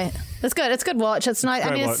 No, it's good. It's good watch. It's nice. I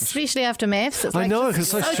Great mean, watch. especially after maths. It's I like know,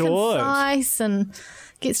 just 'cause it's so short. concise and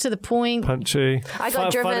gets to the point. Punchy. I got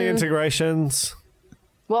Funny driven- integrations.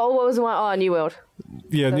 What was one? Oh, New World.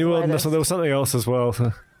 Yeah, That's New why World. this- There was something else as well.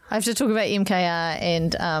 I have to talk about MKR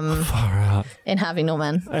and Far out. and Harvey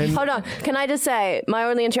Norman. And Hold on. Can I just say, my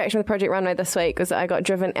only interaction with Project Runway this week was that I got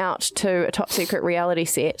driven out to a top secret reality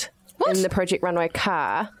set in the Project Runway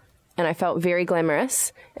car, and I felt very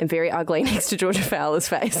glamorous and very ugly next to Georgia Fowler's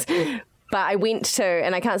face. But I went to,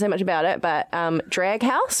 and I can't say much about it, but Drag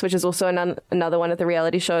House, which is also another one of the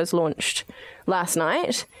reality shows, launched last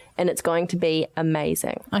night, and it's going to be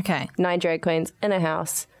amazing. Okay. 9 drag queens in a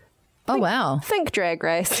house. Oh wow. Think Drag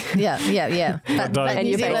Race. Yeah. But don't. and New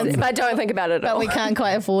you Zealand. but don't think about it at But all. we can't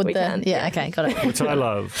quite afford We the. can't, Yeah. yeah. Okay. Got it. which I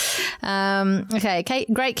love. Okay,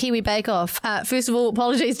 great Kiwi Bake Off. First of all,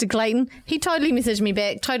 apologies to Clayton. He totally messaged me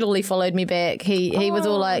back, totally followed me back. He was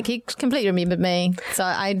all like, he completely remembered me. So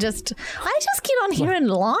I just get on here and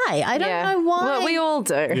lie. I don't know why. Well, we all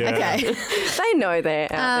do. Yeah. Okay. They know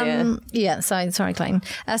that out there. Yeah, so sorry, Clayton.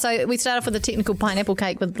 So we start off with a technical pineapple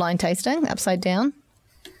cake with blind tasting, upside down.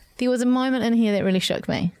 There was a moment in here that really shook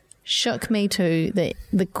me. Shook me to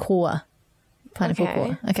the core. Pineapple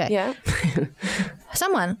core. Okay. Yeah.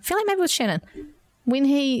 Someone, I feel like maybe it was Shannon, when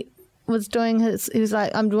he was doing he was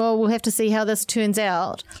like, well, we'll have to see how this turns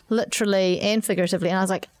out, literally and figuratively. And I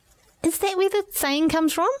was like, is that where the saying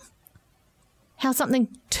comes from? How something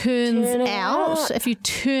turns Turn out? out. If you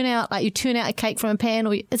turn out a cake from a pan,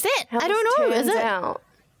 or is that? How I don't know. this Is turns it? out.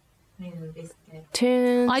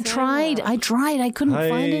 Turns I tried. out. I couldn't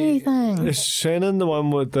find anything. Is Shannon the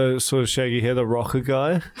one with the sort of shaggy hair, the rocker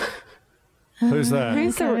guy? Who's that?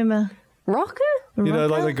 I can't remember. Rocker? You know,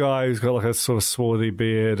 like Rocker? the guy who's got like a sort of swarthy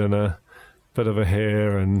beard and a bit of a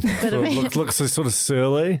hair and sort of looks sort of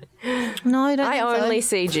surly. No, I don't. I think so. only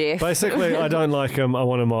see Jeff. Basically, I don't like him. I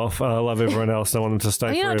want him off. I love everyone else. I want him to stay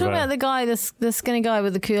You're forever. not talking about the guy, the skinny guy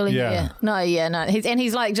with the curly Yeah. hair. No, no.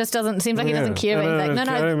 He's like just doesn't seems like he doesn't care anything. No,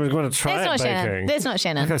 I'm going to try That's not baking. Shannon. That's not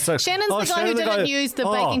Shannon. Okay, so- Shannon's the guy Shannon, who didn't use the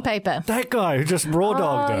baking paper. That guy who just raw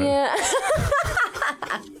dogged it. Yeah.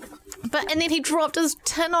 and then he dropped his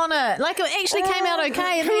tin on it. Like, it actually came out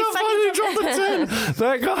okay. And then he fucking dropped the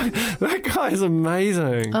tin. That guy is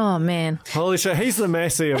amazing. Oh, man. Holy shit, he's the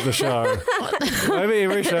Messi of the show. Maybe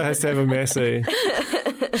every show has to have a Messi.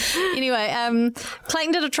 Anyway,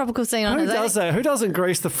 Clayton did a tropical scene on Who his does that? Who doesn't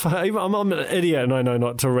grease the... I'm an idiot. No,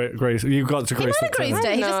 not to grease. You've got to grease the tin. He might have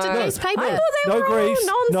greased it. He just did grease paper. I thought they No were grease,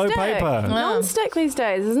 all no non-stick. paper. Non-stick these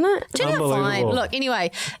days, isn't it? Do you know, fine. Unbelievable. Look,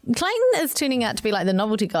 anyway, Clayton is turning out to be like the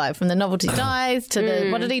novelty guy, from the novelty dies to the...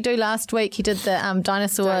 What did he do last week? He did the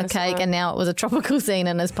dinosaur cake, and now it was a tropical scene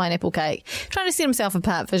in his pineapple cake. Trying to set himself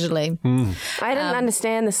apart visually. I didn't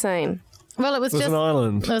understand the scene. Well, it was just... an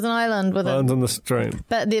island. It was an island with Islands on the stream.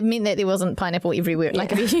 But it meant that there wasn't pineapple everywhere. Like,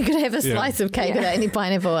 you could have a slice of cake without any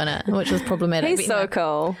pineapple in it, which was problematic. He's But, so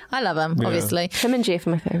cool. I love him, obviously. Him and Jeff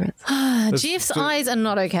are my favourites. Jeff's eyes are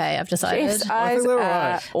not okay, I've decided. Jeff's I eyes think they're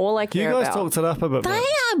are right. all I care You guys about. talked it up a bit. They man.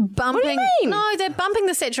 are bumping... What do you mean? No, they're bumping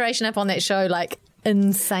the saturation up on that show, like,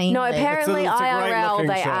 insanely. No, apparently It's a great IRL, looking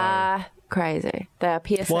they show. are crazy. They are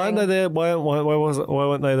piercing. Why aren't they there? Why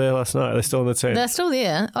weren't they there last night? Are they still in the tent? They're still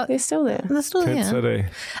there. Oh, They're still there. they're still Tent there. City.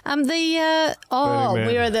 Burning Man.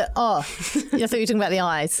 Where are the... Oh, I thought you were talking about the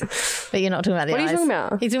eyes. But you're not talking about the eyes. What are you talking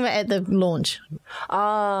about? He's talking about at the launch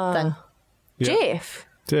thing. Yeah.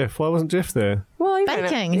 Jeff, why wasn't Jeff there? Well, you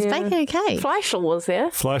Baking. He's baking a cake. Fleischl was there.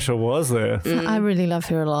 Fleischer was there. I really love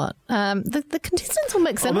her a lot. The contestants will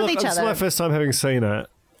mix in with each This is other. my first time having seen it.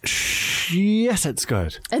 Yes, it's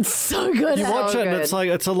good. It's so good. You watch it and it's like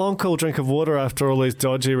it's a long cool drink of water after all these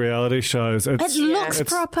dodgy reality shows. It looks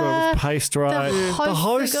it's proper. The paste right. The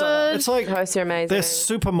hosts are good. It's like The hosts are amazing. they're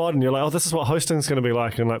super modern. You're like, oh, this is what hosting's going to be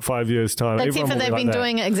like in like 5 years' time. Except Everyone for will they've be like been that.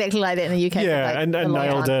 doing it exactly like that in the UK. for Yeah, like and a long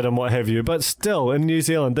nailed time. it and what have you. But still, in New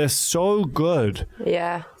Zealand, they're so good.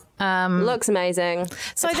 Yeah. Looks amazing.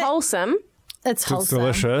 So it's that- wholesome. It's wholesome.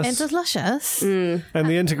 delicious. And delicious. And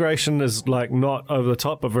the integration is like not over the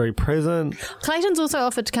top, but very present. Clayton's also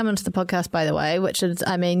offered to come into the podcast, by the way, which is,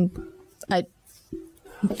 I mean,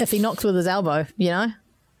 if he knocks with his elbow, you know,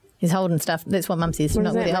 he's holding stuff. That's what Mum says. What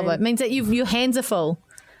Knock does with the that elbow. mean? It means that your hands are full.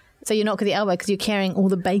 So you knock with the elbow because you're carrying all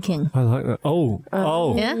the baking. I like that.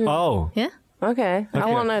 Yeah? Yeah. Okay. I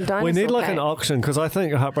want a dinosaur We need like cake. an auction because I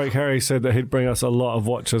think Heartbreak Harry said that he'd bring us a lot of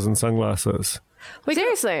watches and sunglasses.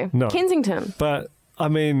 Seriously? No. Kensington. But I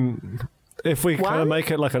mean, if we kind of One? make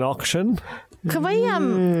it like an auction, Could we,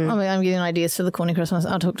 I'm getting ideas for the corny Christmas.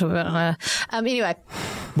 I'll talk to you about it. Anyway,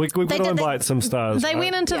 we've got to invite some stars. they right?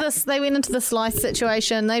 went into this. They went into the slice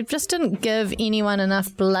situation. They just didn't give anyone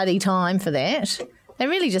enough bloody time for that. They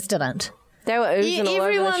really just didn't. They were oozing all over the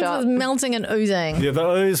Everyone shop. was melting and oozing. Yeah, the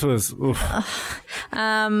ooze was. Oof.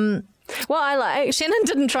 Well, I like... Shannon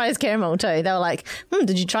didn't try his caramel too. They were like,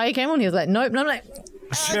 "Did you try your caramel?" And he was like, "Nope." And I'm like,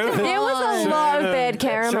 Shannon- There was a lot of bad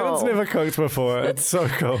Shannon's caramel. never cooked before. It's so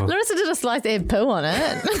cool. Larissa did a slice that had poo on it.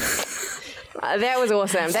 That was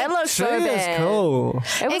awesome. That looked She so is bad. cool.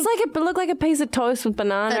 It was like it looked like a piece of toast with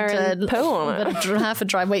banana and poo on it. But half a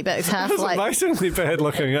dry Weet-Bix, half It was like amazingly bad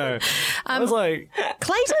looking, eh? I was like,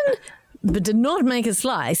 Clayton. But did not make a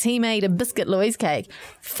slice. He made a biscuit Louise cake.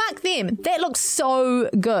 Fuck them. That looks so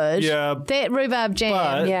good. Yeah. That rhubarb jam.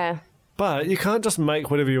 But- Yeah. but you can't just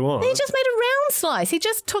make whatever you want. He just made a round slice. He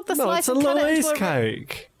just took the No, slice it's a and cut it Louise into a...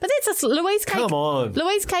 cake. But that's a Louise cake. Come on.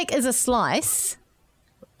 Rouse cake is a slice.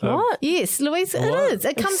 What? Yes, Louise, What? it is.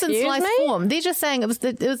 It comes in Excuse slice me? form. They're just saying it was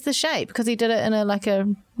the shape because he did it in a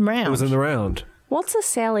round. It was in the round. What's a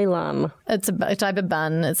Sally Lunn? It's a type of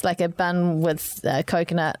bun. It's like a bun with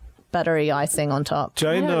coconut buttery icing on top.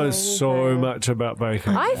 Jane knows so much about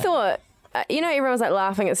baking. I thought, everyone was like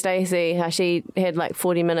laughing at Stacey how she had like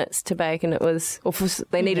 40 minutes to bake and it was,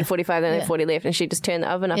 they needed 45, then they had 40 left, and she just turned the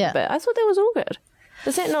oven up Yeah. a bit. I thought that was all good.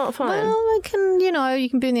 Is that not fine? Well, it can, you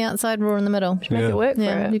can burn the outside raw in the middle. Make it work for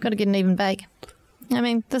Yeah, it. you've got to get an even bake. I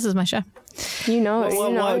mean, this is my show. You know.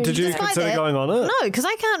 What, did you Despite consider that- going on it? No, because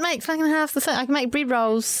I can't make fucking half the thing. I can make bread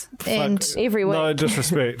rolls and... Every week. No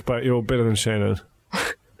disrespect, but you're better than Shannon.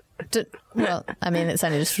 Well, I mean, it's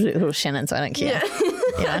only disrespectful to Shannon, so I don't care.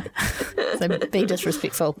 So be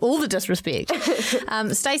disrespectful. All the disrespect.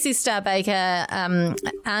 Stacey's star baker,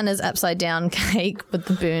 Anna's upside down cake with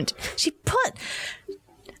the burnt. She put...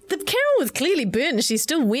 The caramel was clearly burnt and she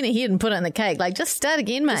still went ahead and put it in the cake. Like, just start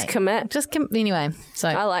again, mate. commit. Anyway, so...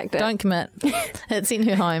 I liked it. Don't commit. It sent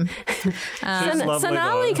her home. She's lovely,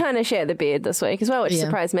 Sonali though. kind of shared the bed this week as well, which Yeah.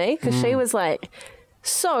 surprised me because she was like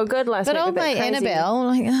so good last But week. old with that mate crazy-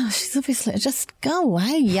 Annabelle, she's obviously... Just go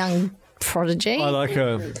away, young prodigy. I like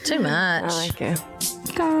her. Too much. I like her.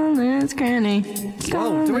 Scarlet's Granny.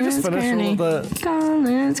 Oh, did we just finish all of that?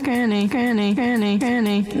 Scarlet's Granny.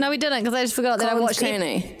 No, we didn't because I just forgot that I Colin's watched.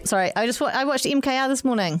 Kearney. Sorry, I watched MKR this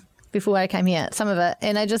morning. before I came here, some of it,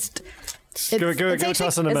 and I just... Give it to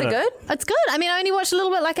us in a Is minute. it good? It's good. I mean, I only watched a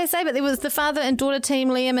little bit, like I say, but there was the father and daughter team,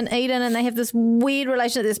 Liam and Eden, and they have this weird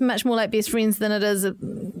relationship that's much more like best friends than it is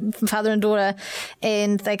father and daughter,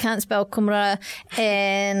 and they can't spell kumara,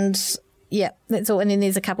 and yeah, that's all. And then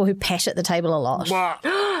there's a couple who pash at the table a lot.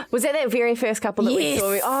 Was that very first couple that we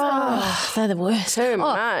saw? Oh, they're the worst. Too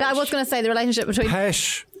much. But I was going to say the relationship between...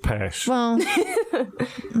 Pash. Well,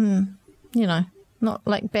 you know, not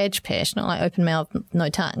like badge pash, not like open mouth, no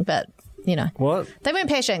tongue, but... You know. What? They weren't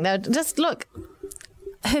pashing. They were just, look,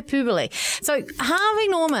 hyperbole. So Harvey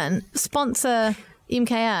Norman sponsor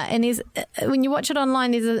MKR, and there's, when you watch it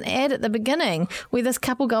online, there's an ad at the beginning where this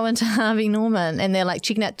couple go into Harvey Norman and they're like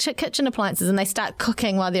checking out kitchen appliances and they start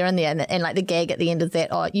cooking while they're in there, and like the gag at the end is that,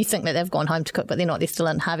 oh, you think that they've gone home to cook, but they're not. They're still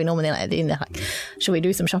in Harvey Norman. They're like, at the end, they're like, should we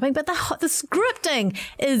do some shopping? But the scripting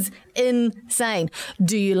is insane.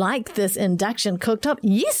 Do you like this induction cooktop?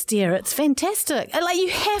 Yes, dear, it's fantastic. Like, you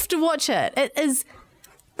have to watch it. It is...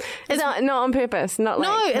 It's not on purpose. Not like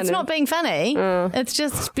No, it's not being funny. It's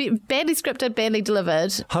just badly scripted, badly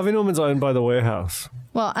delivered. Harvey Norman's owned by The Warehouse.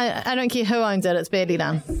 Well, I don't care who owns it. It's badly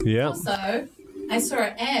done. Yeah. Also, I saw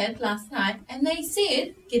an ad last night and they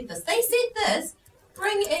said, get this,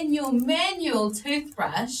 bring in your manual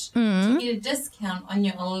toothbrush to get a discount on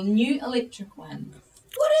your new electric one.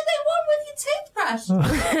 What do they want with your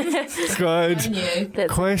toothbrush? Good That's question. A good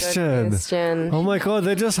question. Oh my God,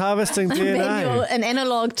 they're just harvesting Manual, DNA. an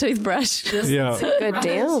analog toothbrush. Yeah. Good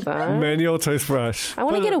deal, though. Manual toothbrush. I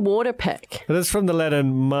want to get a water pick. It is from the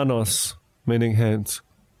Latin manos, meaning hands.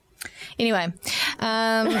 Anyway,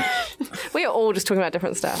 We are all just talking about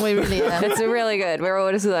different stuff. we really are. It's really good. We're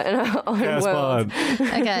all just like in our own That's world.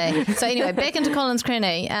 fine. Okay, so anyway, back into Colin's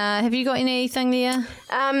Cranny. Have you got anything there?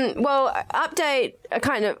 Well, update, a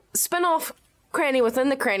kind of spin-off cranny within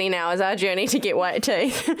the cranny now is our journey to get white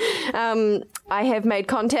teeth. I have made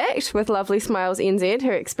contact with Lovely Smiles NZ,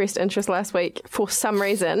 who expressed interest last week for some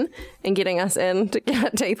reason in getting us in to get our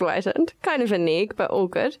teeth whitened. Kind of a neg, but all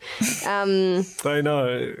good. They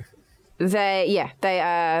know. They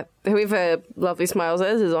are, whoever Lovely Smiles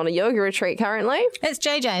is on a yoga retreat currently. It's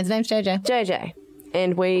JJ. His name's JJ. JJ.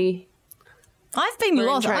 And I've been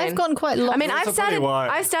lost. train. I've gotten quite lost. I mean, That's a pretty white.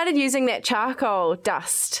 I started using that charcoal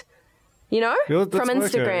dust, you know, Yeah, that's from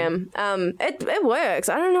Instagram. It works.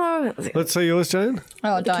 I don't know. Let's see yours, Jane.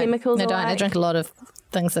 oh, don't. chemicals No, don't. I alike. drink a lot of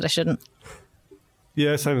things that I shouldn't.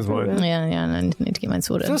 Yeah, same as mine. Yeah, I need to get mine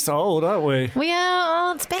sorted. Just old, aren't we? We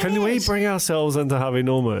are. Oh, it's bad. Can we bring ourselves into Harvey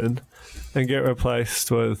Norman and get replaced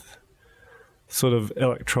with sort of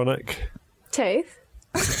electronic? Teeth.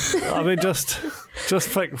 I mean, I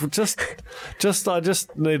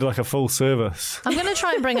just need like a full service. I'm going to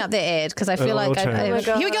try and bring up the ad because I feel It'll like change. I Oh my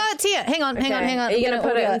God. here we go. It's here. Hang on. Okay. Are Are you gonna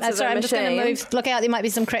put it into Sorry, the I'm just going to machine? move. Look out. There might be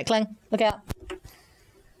some crackling. Look out.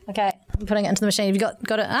 Okay, I'm putting it into the machine. Have you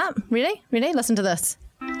got it up? Ready? Listen to this.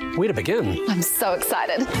 Where to begin? I'm so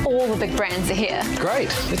excited. All the big brands are here. Great,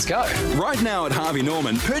 let's go. Right now at Harvey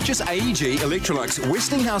Norman, purchase AEG, Electrolux,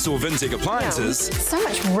 Westinghouse or Vintec appliances, So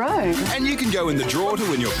much room. and you can go in the draw to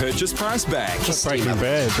win your purchase price back. Breaking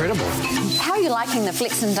Bad. Incredible. How are you liking the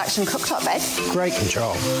Flex Induction Cooktop, babe? Great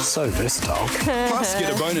control. So versatile. Plus,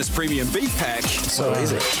 get a bonus premium beef pack So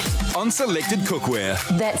easy. on selected cookware.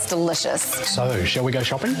 That's delicious. So, shall we go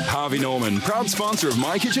shopping? Harvey Norman, proud sponsor of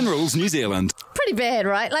My Kitchen Rules New Zealand. Pretty bad,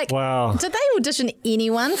 right? Like, Wow. did they audition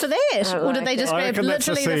anyone for that, or did they just I grab reckon that's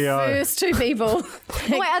the literally the CEO. first two people?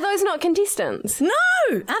 Wait, are those not contestants? No,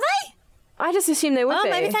 are they? I just assumed they would Oh, be.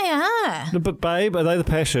 maybe they are. No, but babe, are they the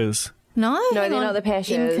Pashas? No, No, hang they're on. not the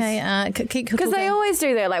Pashas. Because they always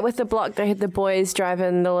do that. Like with the block, they had the boys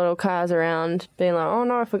driving the little cars around, being like, "Oh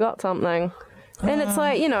no, I forgot something." And it's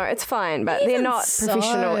like, you know, it's fine, but they're Even not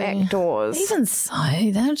professional so. actors. Even so,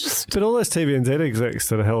 they're just. But all those TVNZ execs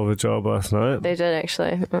did a hell of a job last night. They did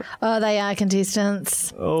actually. Oh, they are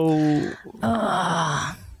contestants. Oh,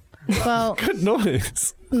 Well, good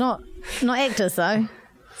noise. not actors though.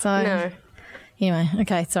 So No. anyway,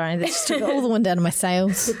 okay, sorry, that just took all the wind out of my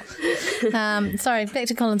sails. Sorry, back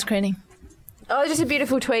to Colin's Cranny. Oh, just a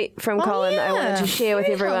beautiful tweet from Colin that I wanted to share with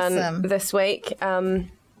Very everyone wholesome. this week.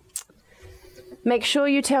 Make sure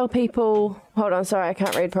you tell people. Hold on, sorry, I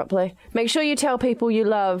can't read properly. Make sure you tell people you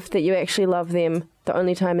love that you actually love them. The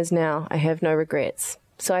only time is now. I have no regrets.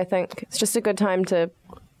 So I think it's just a good time to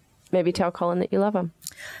maybe tell Colin that you love him.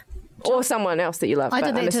 Or someone else that you love. I but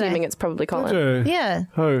did that I'm assuming today. it's probably Colin. Who? Yeah,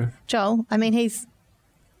 Who? Joel. I mean, it's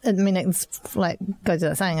like goes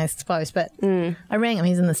without saying, I suppose, but I rang him.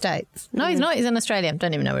 He's in the States. No, he's not. He's in Australia.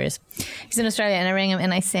 Don't even know where he is. He's in Australia, and I rang him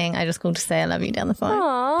and I sang, I just called to say I love you down the phone.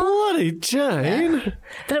 Aww. Bloody Jane.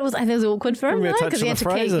 But it was awkward for him Give me a touch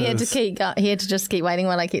because of he had to just keep waiting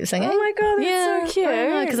while I keep singing. Oh my God, that's so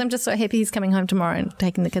cute. Because I'm just so happy he's coming home tomorrow and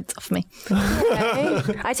taking the kids off me.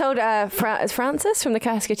 Okay. I told Francis from the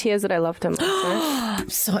Casketeers that I loved him. I'm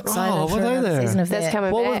so excited Oh, for were they another there? season of That's that.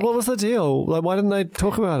 coming back. What was the deal? Like, why didn't they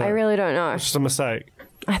talk about it? I really don't know. It's just a mistake.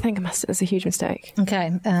 I think it's a huge mistake. Okay,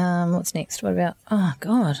 what's next? What about? Oh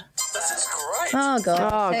God. This is great. Oh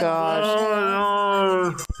God. Oh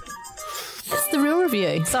gosh. It's the real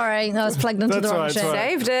review. Sorry, I was plugged into That's the wrong right, machine.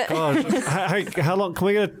 it's Saved it. God. Hey, how long? Can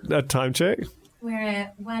we get a time check? We're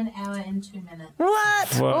at 1 hour and 2 minutes.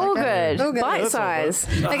 What? Well, All okay. good. All good. Bite That's all good.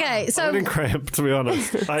 size. Okay, I'm so getting cramp, to be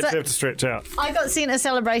honest. I actually have to stretch out. I got sent a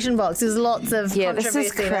celebration box. There's lots of Yeah, this is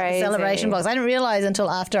controversy about the crazy. celebration box. I didn't realise until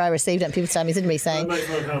after I received it. And people started messaging me saying,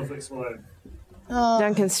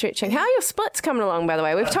 Duncan stretching. How are your splits coming along, by the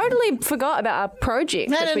way? We've totally forgot about our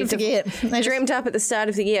project. I which we didn't forget. I dreamed up at the start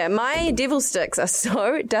of the year. My devil sticks are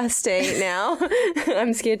so dusty now.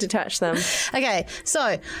 I'm scared to touch them. okay,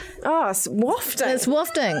 so Oh, it's wafting. it's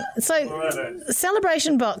wafting. So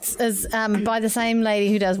celebration box is by the same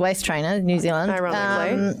lady who does Waist Trainer, New Zealand.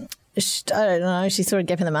 Ironically. I don't know. She saw a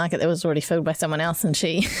gap in the market that was already filled by someone else, and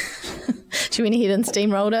she she went ahead and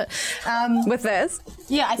steamrolled it. With this?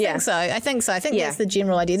 Yeah, I think so. I think Yeah. that's the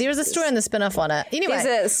general idea. There is a story on the spin-off on it. Anyway,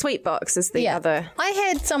 There's a sweet box is the other. I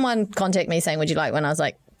had someone contact me saying, "Would you like one?" I was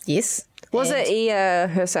like, "Yes." Was And- it Ia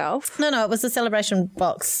herself? No, it was the Celebration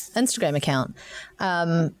Box Instagram account.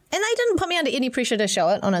 And they didn't put me under any pressure to show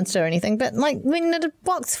it on Insta or anything. But like when a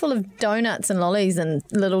box full of donuts and lollies and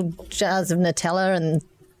little jars of Nutella and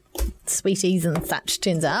sweeties and such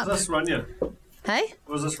turns up. What does this run you? Hey?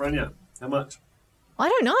 What does this run you? How much? I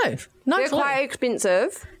don't know. No They're clue. quite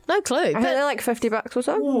expensive. No clue. I think But they're like $50 or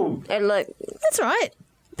so. And like, that's all right.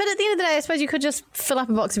 But at the end of the day, I suppose you could just fill up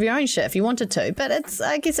a box of your own shit if you wanted to. But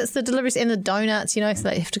I guess it's the deliveries and the donuts, so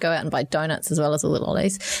they have to go out and buy donuts as well as all the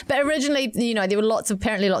lollies. But originally, there were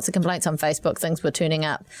apparently lots of complaints on Facebook. Things were turning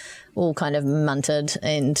up all kind of munted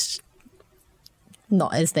and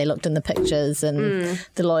not as they looked in the pictures. And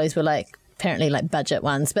the lollies were apparently budget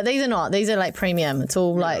ones. But these are not. These are premium. It's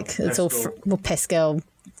all Pascal,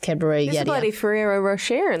 Cadbury, there's a yada bloody yada. Ferrero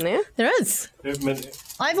Rocher in there. There is.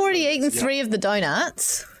 I've already eaten 3 of the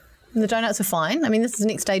donuts. And the donuts are fine. I mean, this is an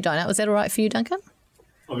next day donut. Was that all right for you, Duncan?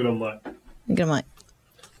 I'll get on mate. Good, mate.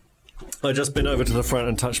 I just been over to the front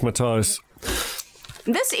and touched my toes.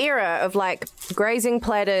 This era of grazing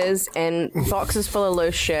platters and boxes full of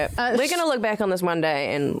loose shit, we're going to look back on this one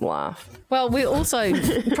day and laugh. Well, we also,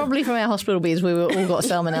 probably from our hospital beds, we all got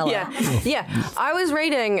salmonella. Yeah. I was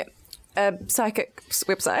reading a psychic's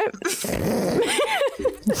website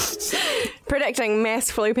predicting mass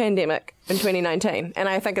flu pandemic in 2019, and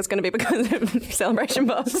I think it's going to be because of Celebration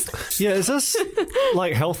Box. Yeah, is this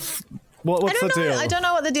health? What's the deal? I don't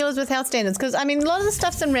know what the deal is with health standards because, I mean, a lot of the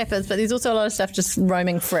stuff's in wrappers, but there's also a lot of stuff just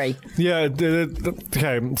roaming free. Yeah,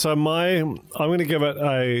 okay, so I'm going to give it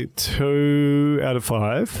a 2 out of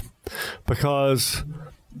 5 because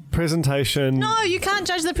presentation... No, you can't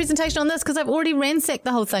judge the presentation on this because I've already ransacked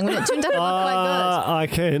the whole thing. When it turned up, it looked quite I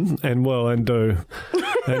can and will and do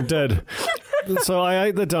and did. So I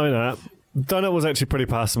ate the donut. Donut was actually pretty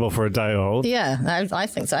passable for a day old. Yeah, I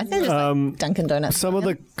think so. I think just Dunkin' Donuts.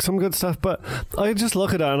 Some good stuff, but I just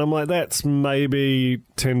look at it and I'm like, that's maybe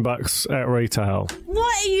 $10 at retail.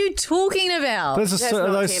 What are you talking about? Those That's not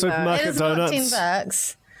those $10. supermarket It is donuts. not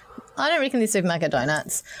 $10. I don't reckon they're supermarket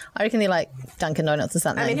donuts. I reckon they're like Dunkin' Donuts or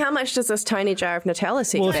something. I mean, how much does this tiny jar of Nutella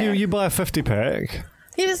set Well, you if back? you buy a 50 pack,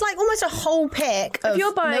 yeah, it's almost a whole pack of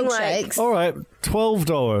you're buying, milkshakes. all right,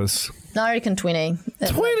 $12. No, I reckon 20.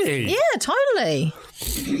 20? Yeah, totally.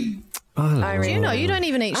 I Do you know? You don't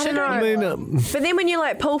even eat I don't sugar. know. I anymore. mean, But then when you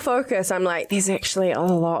pull focus, I'm like, there's actually a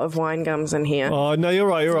lot of wine gums in here. oh no, you're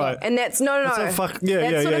right. And that's no. That's a fuck- yeah,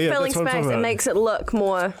 that's yeah, sort yeah, of yeah, filling that's what I'm space. talking It about. makes it look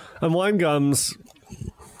more. And wine gums,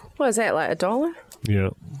 What is that, $1? yeah.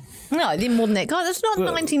 No, they're more than that. God, it's not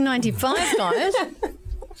 1995, guys.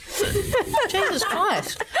 Jesus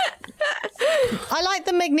Christ. I like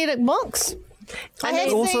the magnetic box. I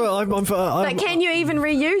have Also, But can you even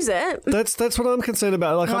reuse it? that's what I'm concerned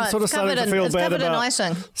about. I'm Right, sort of it's covered starting to in- feel it's bad covered in about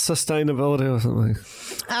icing. sustainability or something.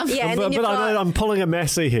 Yeah, and then But I know I'm pulling a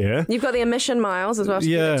Massey here. you've got the emission miles as well to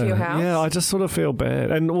get it to your house. Yeah, I just sort of feel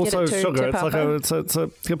bad, and also it to sugar. It's Papa. it's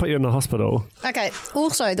gonna put you in the hospital. Okay.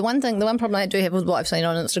 Also, the one problem I do have with what I've seen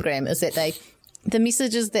on Instagram is that the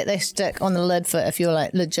messages that they stick on the lid for if you're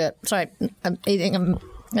legit, sorry, I'm eating a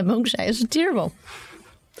milkshake is terrible.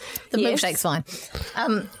 The Yes. milkshake's fine.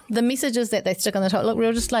 The messages that they stick on the top look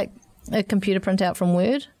real just like a computer printout from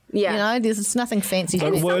Word. Yeah. You know, there's nothing fancy.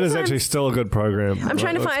 But to Word is sometimes- actually still a good program. I'm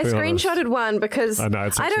trying to find. I screenshotted one because I know,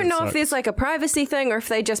 it's I don't actually know if sucks. there's like a privacy thing or if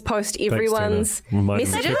they just post everyone's Tina. Might be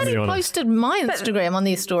messages. keeping They me honest. posted my Instagram on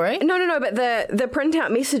their story. No, but the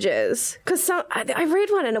printout messages. Because I read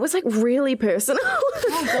one and it was like really personal.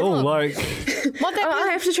 Oh, like What that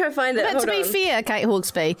I have to try to find it. But Hold to be on. fair, Kate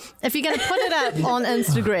Hawkesby, if you're going to put it up on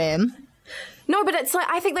Instagram, No, but it's like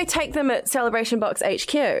I think they take them at Celebration Box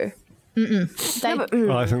HQ. they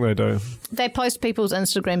I think they do. they post people's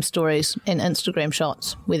Instagram stories and Instagram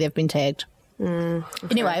shots where they've been tagged.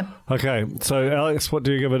 Anyway, Okay, so Alex, what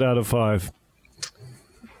do you give it out of 5?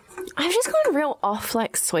 I've just gone real off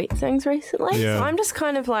like sweet things recently. Yeah. So I'm just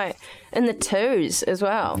kind of like in the 2s as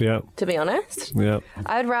well. Yeah. To be honest. Yeah.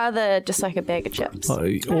 I'd rather just like a bag of chips. Or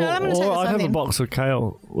I'm gonna take this I'd have then. a box of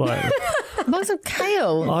kale. Like a box of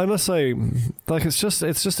kale. I must say, like it's just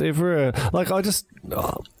everywhere. Like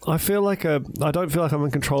I feel like I don't feel like I'm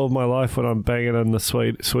in control of my life when I'm banging in the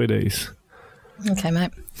sweeties. Okay, mate.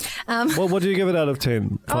 What do you give it out of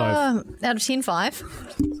 10? 5. Out of 10, 5.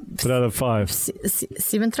 But out of 5,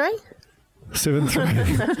 7-3?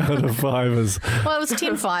 7.3 out of 5 is. Well, it was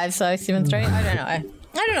 10-5, so 7-3.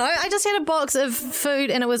 I don't know. I just had a box of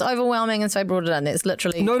food and it was overwhelming, and so I brought it in. It's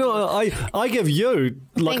literally. No. I give you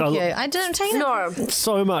like Thank you. I didn't take it. No.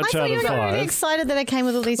 so much I thought out you of were going to be 5. excited that I came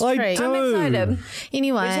with all these I treats. do. I'm excited.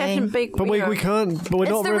 Anyway. We just have to be, But we can't. But we're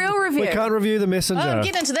It's not. the real review. We can't review the messenger. Oh,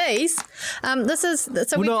 get into these. This is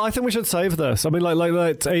so. Well, no, I think we should save this. I mean, like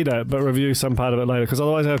let's eat it, but review some part of it later, because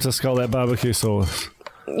otherwise I have to scull that barbecue sauce.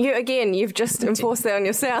 You've just enforced that on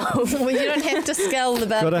yourself. Well, you don't have to scale the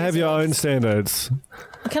barbecue. Got to have your sauce. own standards.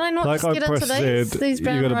 Can I not Like just get Oprah into said, these you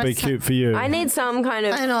brown got to be rice? cute for you. I need some kind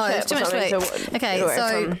of. I know, it's too chip much or weight. something Okay, to wear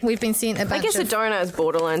so some. we've been sent a I bunch guess a of, donut is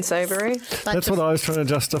borderline savoury. That's what I was trying to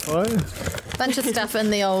justify. bunch of stuff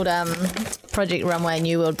in the old Project Runway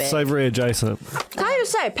New World bag. Savory adjacent. Can I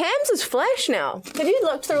just say, Pam's is flash now. Have you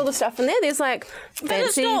looked through all the stuff in there? There's like But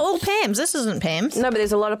it's fancy. not all Pam's. This isn't Pam's. No, but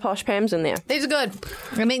there's a lot of posh Pams in there. These are good.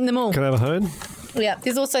 I'm eating them all. Can I have a hone? Yeah,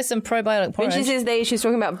 there's also some probiotic When porridge. she says these, she's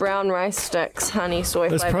talking about brown rice sticks, honey, soy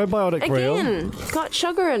Is flavour. probiotic real? Again, it's got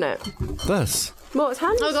sugar in it. This. Well, it's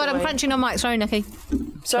honey. Oh god, I'm soy. crunching on Mike's. Sorry, Nikki.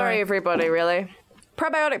 Sorry, everybody, really.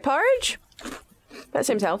 Probiotic porridge? That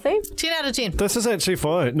seems healthy. 10 out of 10. This is actually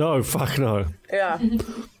fine. No, fuck no. Yeah.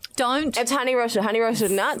 Don't. It's honey roasted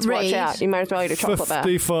nuts. Watch Read. out. You might as well eat a chocolate bar.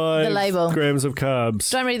 55 The label. grams of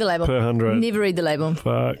carbs Don't read the label. per 100. Never read the label.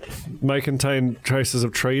 Fuck. May contain traces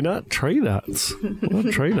of tree nut. Tree nuts?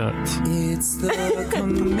 What tree nuts? It's the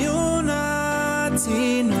community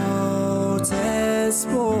notice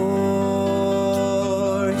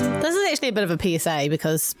board. This is actually a bit of a PSA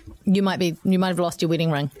because you might have lost your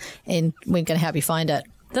wedding ring, and we're going to help you find it.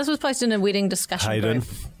 This was posted in a wedding discussion Hayden. group.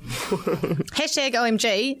 Hashtag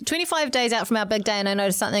OMG. 25 days out from our big day, and I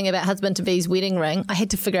noticed something about husband-to-be's wedding ring. I had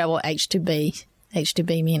to figure out what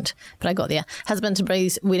H2B meant, but I got there.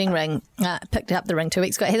 Husband-to-be's wedding ring. Picked up the ring 2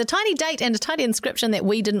 weeks ago. It has a tiny date and a tiny inscription that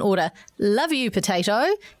we didn't order. Love you, potato.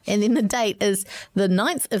 And then the date is the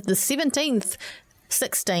 9th of the 17th,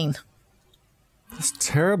 16. It's a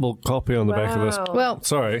terrible copy on the back of this. Well,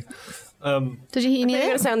 Sorry. did you hear any You're of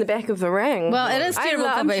going that? to say on the back of the ring. Well, it is terrible.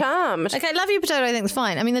 I'm copy. charmed. Okay, love you, potato. I think it's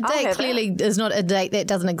fine. I mean, the I'll date have clearly is not a date that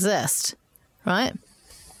doesn't exist, right?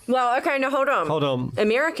 Well, okay, no, hold on. Hold on.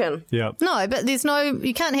 American. Yeah. No, but there's no.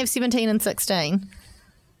 You can't have 17 and 16.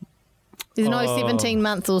 There's no 17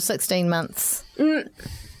 months or 16 months. No.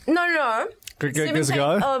 Give us a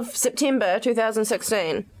go. 17th of September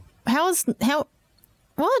 2016.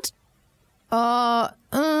 What?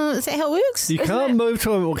 Is that how it works? You can't move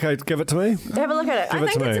to him. Okay, give it to me. Have a look at it. Give I it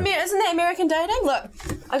think to it's me. isn't that American dating? Look,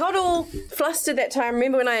 I got all flustered that time.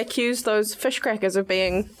 Remember when I accused those fish crackers of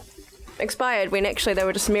being expired when actually they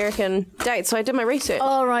were just American dates? So I did my research.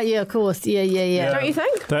 Oh, right, yeah, of course. Yeah. Don't you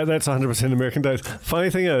think? That's 100% American dates. Funny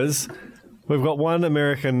thing is, we've got one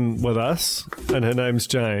American with us, and her name's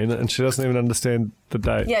Jane, and she doesn't even understand the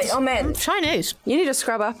dates. Yeah, oh man. Chinese. You need to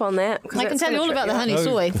scrub up on that. 'cause I can that's tell you gonna all about the trip honey Oh.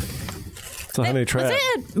 soy. It's a honey trap.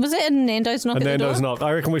 Was that a Nando's knock And at the door? Nando's knock.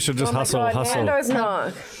 I reckon we should just Oh my hustle. God, Nando's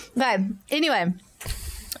knock. Okay, anyway.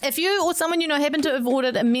 If you or someone you know happen to have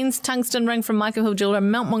ordered a men's tungsten ring from Michael Hill Jeweller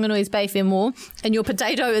in Mount Monganoi's Bay Fair Mall and your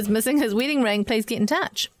potato is missing his wedding ring, please get in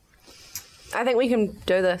touch. I think we can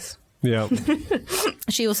do this. Yeah.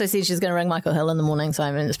 She also said she's going to ring Michael Hill in the morning, so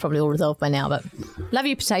I mean, it's probably all resolved by now. But love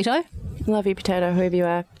you, potato. Love you, potato, whoever you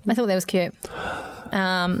are. I thought that was cute.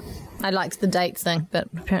 I liked the dates thing, but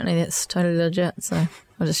apparently that's totally legit, so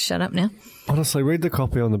I'll just shut up now. Honestly, read the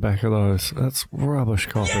copy on the back of those. That's rubbish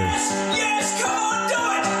copy. Yes, come on, do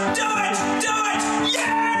it! Do it! Do it!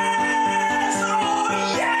 Yes! Oh,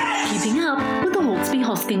 yes!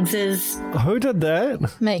 Hoskingses. Who did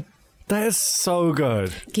that? Me. That is so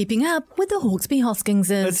good. Keeping up with the Hawkesby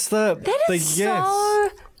Hoskingses. It's the so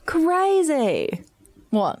crazy.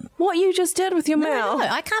 What? What you just did with your mouth. No,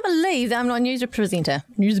 I can't believe that I'm not a news presenter.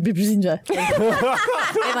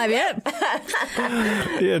 That might be it.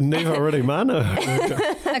 Yeah, neither really mana.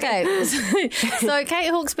 Okay, so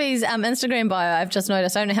Kate Hawkesby's Instagram bio, I've just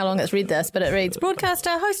noticed, I don't know how long it's read this, but it reads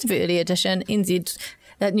broadcaster, host of Early Edition, NZ,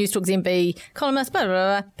 News Talk ZMB, columnist, blah,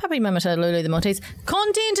 blah, blah, puppy mamata, Lulu the Maltese.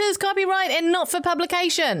 Content is copyright and not for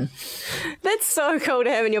publication. That's so cool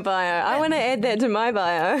to have in your bio. I want to add that to my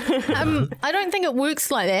bio. I don't think it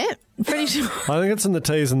works like that. Pretty sure. I think it's in the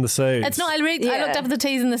T's and the C's. It's not. I looked up the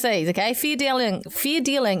T's and the C's, okay? Fair dealing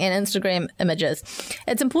and Instagram images.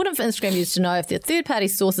 It's important for Instagram users to know if their third-party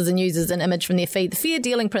sources and users an image from their feed, the fair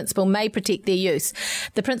dealing principle may protect their use.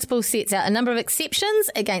 The principle sets out a number of exceptions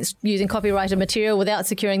against using copyrighted material without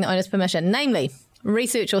securing the owner's permission, namely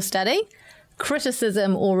research or study,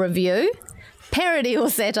 criticism or review, parody or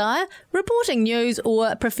satire, reporting news,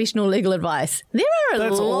 or professional legal advice. There are a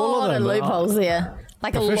lot of loopholes there.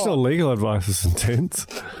 Like professional legal advice is intense.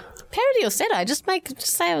 Parody or satire, just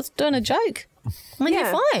say I was doing a joke. I mean, you're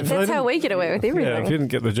fine. That's how we get away with everything. Yeah, if you didn't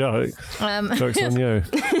get the joke, joke's on you.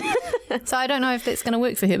 So I don't know if that's going to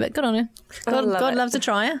work for her, but good on her. God loves a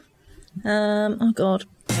trier. Oh, God.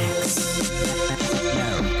 It's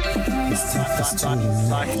definitely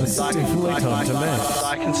time to match.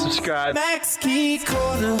 Like and subscribe. Max Key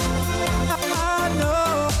Corner. I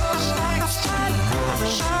know.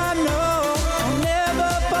 I'll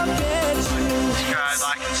never forget you. Subscribe,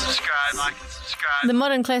 like and subscribe, like and subscribe. The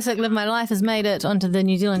modern classic Live My Life has made it onto the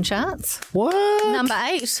New Zealand charts. What? Number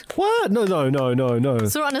 8. What? No. Saw it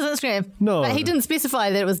on his Instagram. No. But he didn't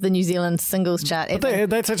specify that it was the New Zealand singles chart.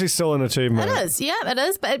 That's actually still an achievement. It is. Yeah, it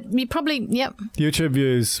is. But you probably, YouTube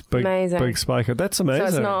views, big spiker. That's amazing. So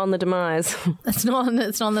it's not on the demise. It's not on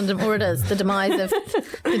the, or it is, the demise of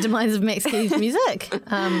Max Key's music.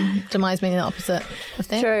 Demise meaning the opposite of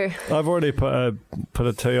that. True. I've already put a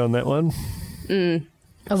T on that one.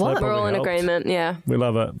 A what? We're all in agreement, yeah. We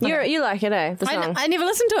love it. You like it, eh? The song. I never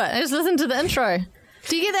listened to it. I just listened to the intro.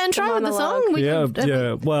 Do you get the intro with the song? Yeah.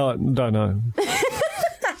 Well, don't know.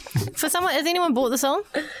 For someone, has anyone bought the song?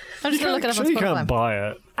 I'm just going to look it up on Spotify. You can't buy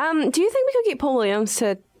it. Do you think we could get Paul Williams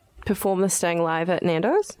to perform this thing live at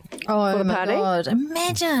Nando's? Oh, for the my party? God.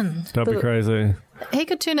 Imagine. That'd be crazy. He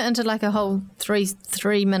could turn it into like a whole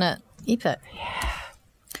three-minute epic. Yeah.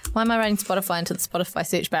 Why am I writing Spotify into the Spotify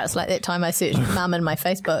search bar? It's like that time I searched Mum in my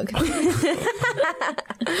Facebook. Mum!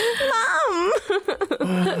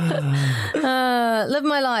 Live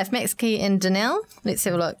My Life, Max Key and Danelle. Let's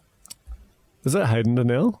have a look. Is that Hayden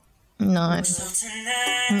Danelle? No.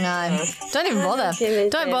 Don't even bother.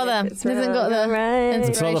 Don't bother. It hasn't got the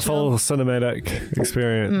It's not the full cinematic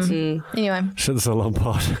experience. Anyway. Shit, this is a long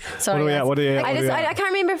pod. Sorry. What are you at? I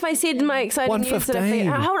can't remember if I said my exciting news.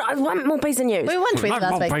 That hold on, one more piece of news. We won 20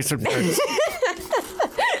 last week.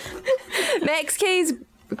 Max Key's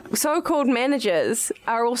so-called managers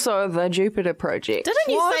are also the Jupiter Project. Didn't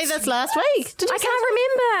you say this last week? I can't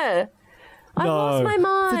remember. I lost my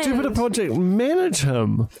mind. The Jupiter Project manage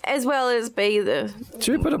him. As well as be the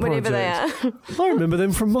Jupiter whatever Project. they are. I remember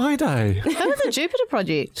them from my day. Who is the Jupiter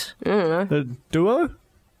Project? I don't know. The duo?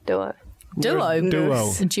 Duo? Duo. A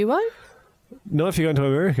duo? No, if you're going to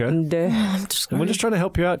America. We're just trying to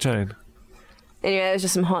help you out, Jane. Anyway, that was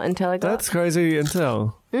just some hot intel. That's crazy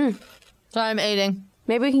intel. Sorry, I'm eating.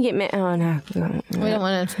 Maybe we can get oh no. We don't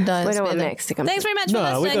want to die. We don't want Max to come. Thanks very much for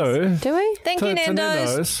No, we listening. do. Do we? Thank you,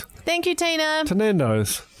 Nando's. Thank you, Tina. To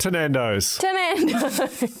Nando's.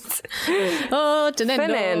 Oh, to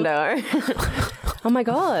Fernando. Oh my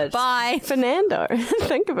God. Bye. Fernando.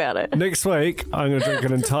 Think about it. Next week, I'm going to drink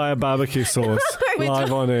an entire barbecue sauce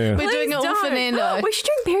live on air. We're doing it all Fernando. We should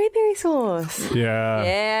drink peri-peri sauce. Yeah.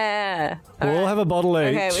 Yeah. We'll have a bottle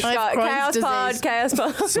each. Okay, we've got Chaos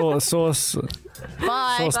Pod. Sauce.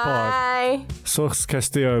 Bye. Sauce pod. Bye. Sauce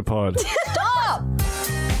Castillo pod. Stop!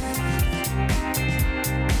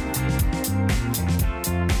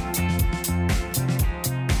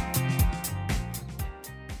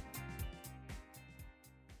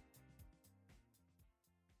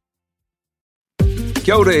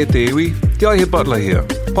 Kia ora e te iwi, Te Aihe Butler here,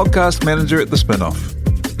 podcast manager at The Spinoff.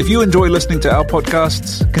 If you enjoy listening to our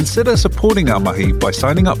podcasts, consider supporting our mahi by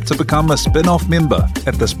signing up to become a Spinoff member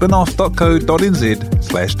at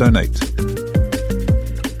thespinoff.co.nz/donate.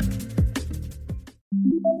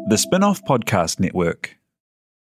 The Spinoff Podcast Network.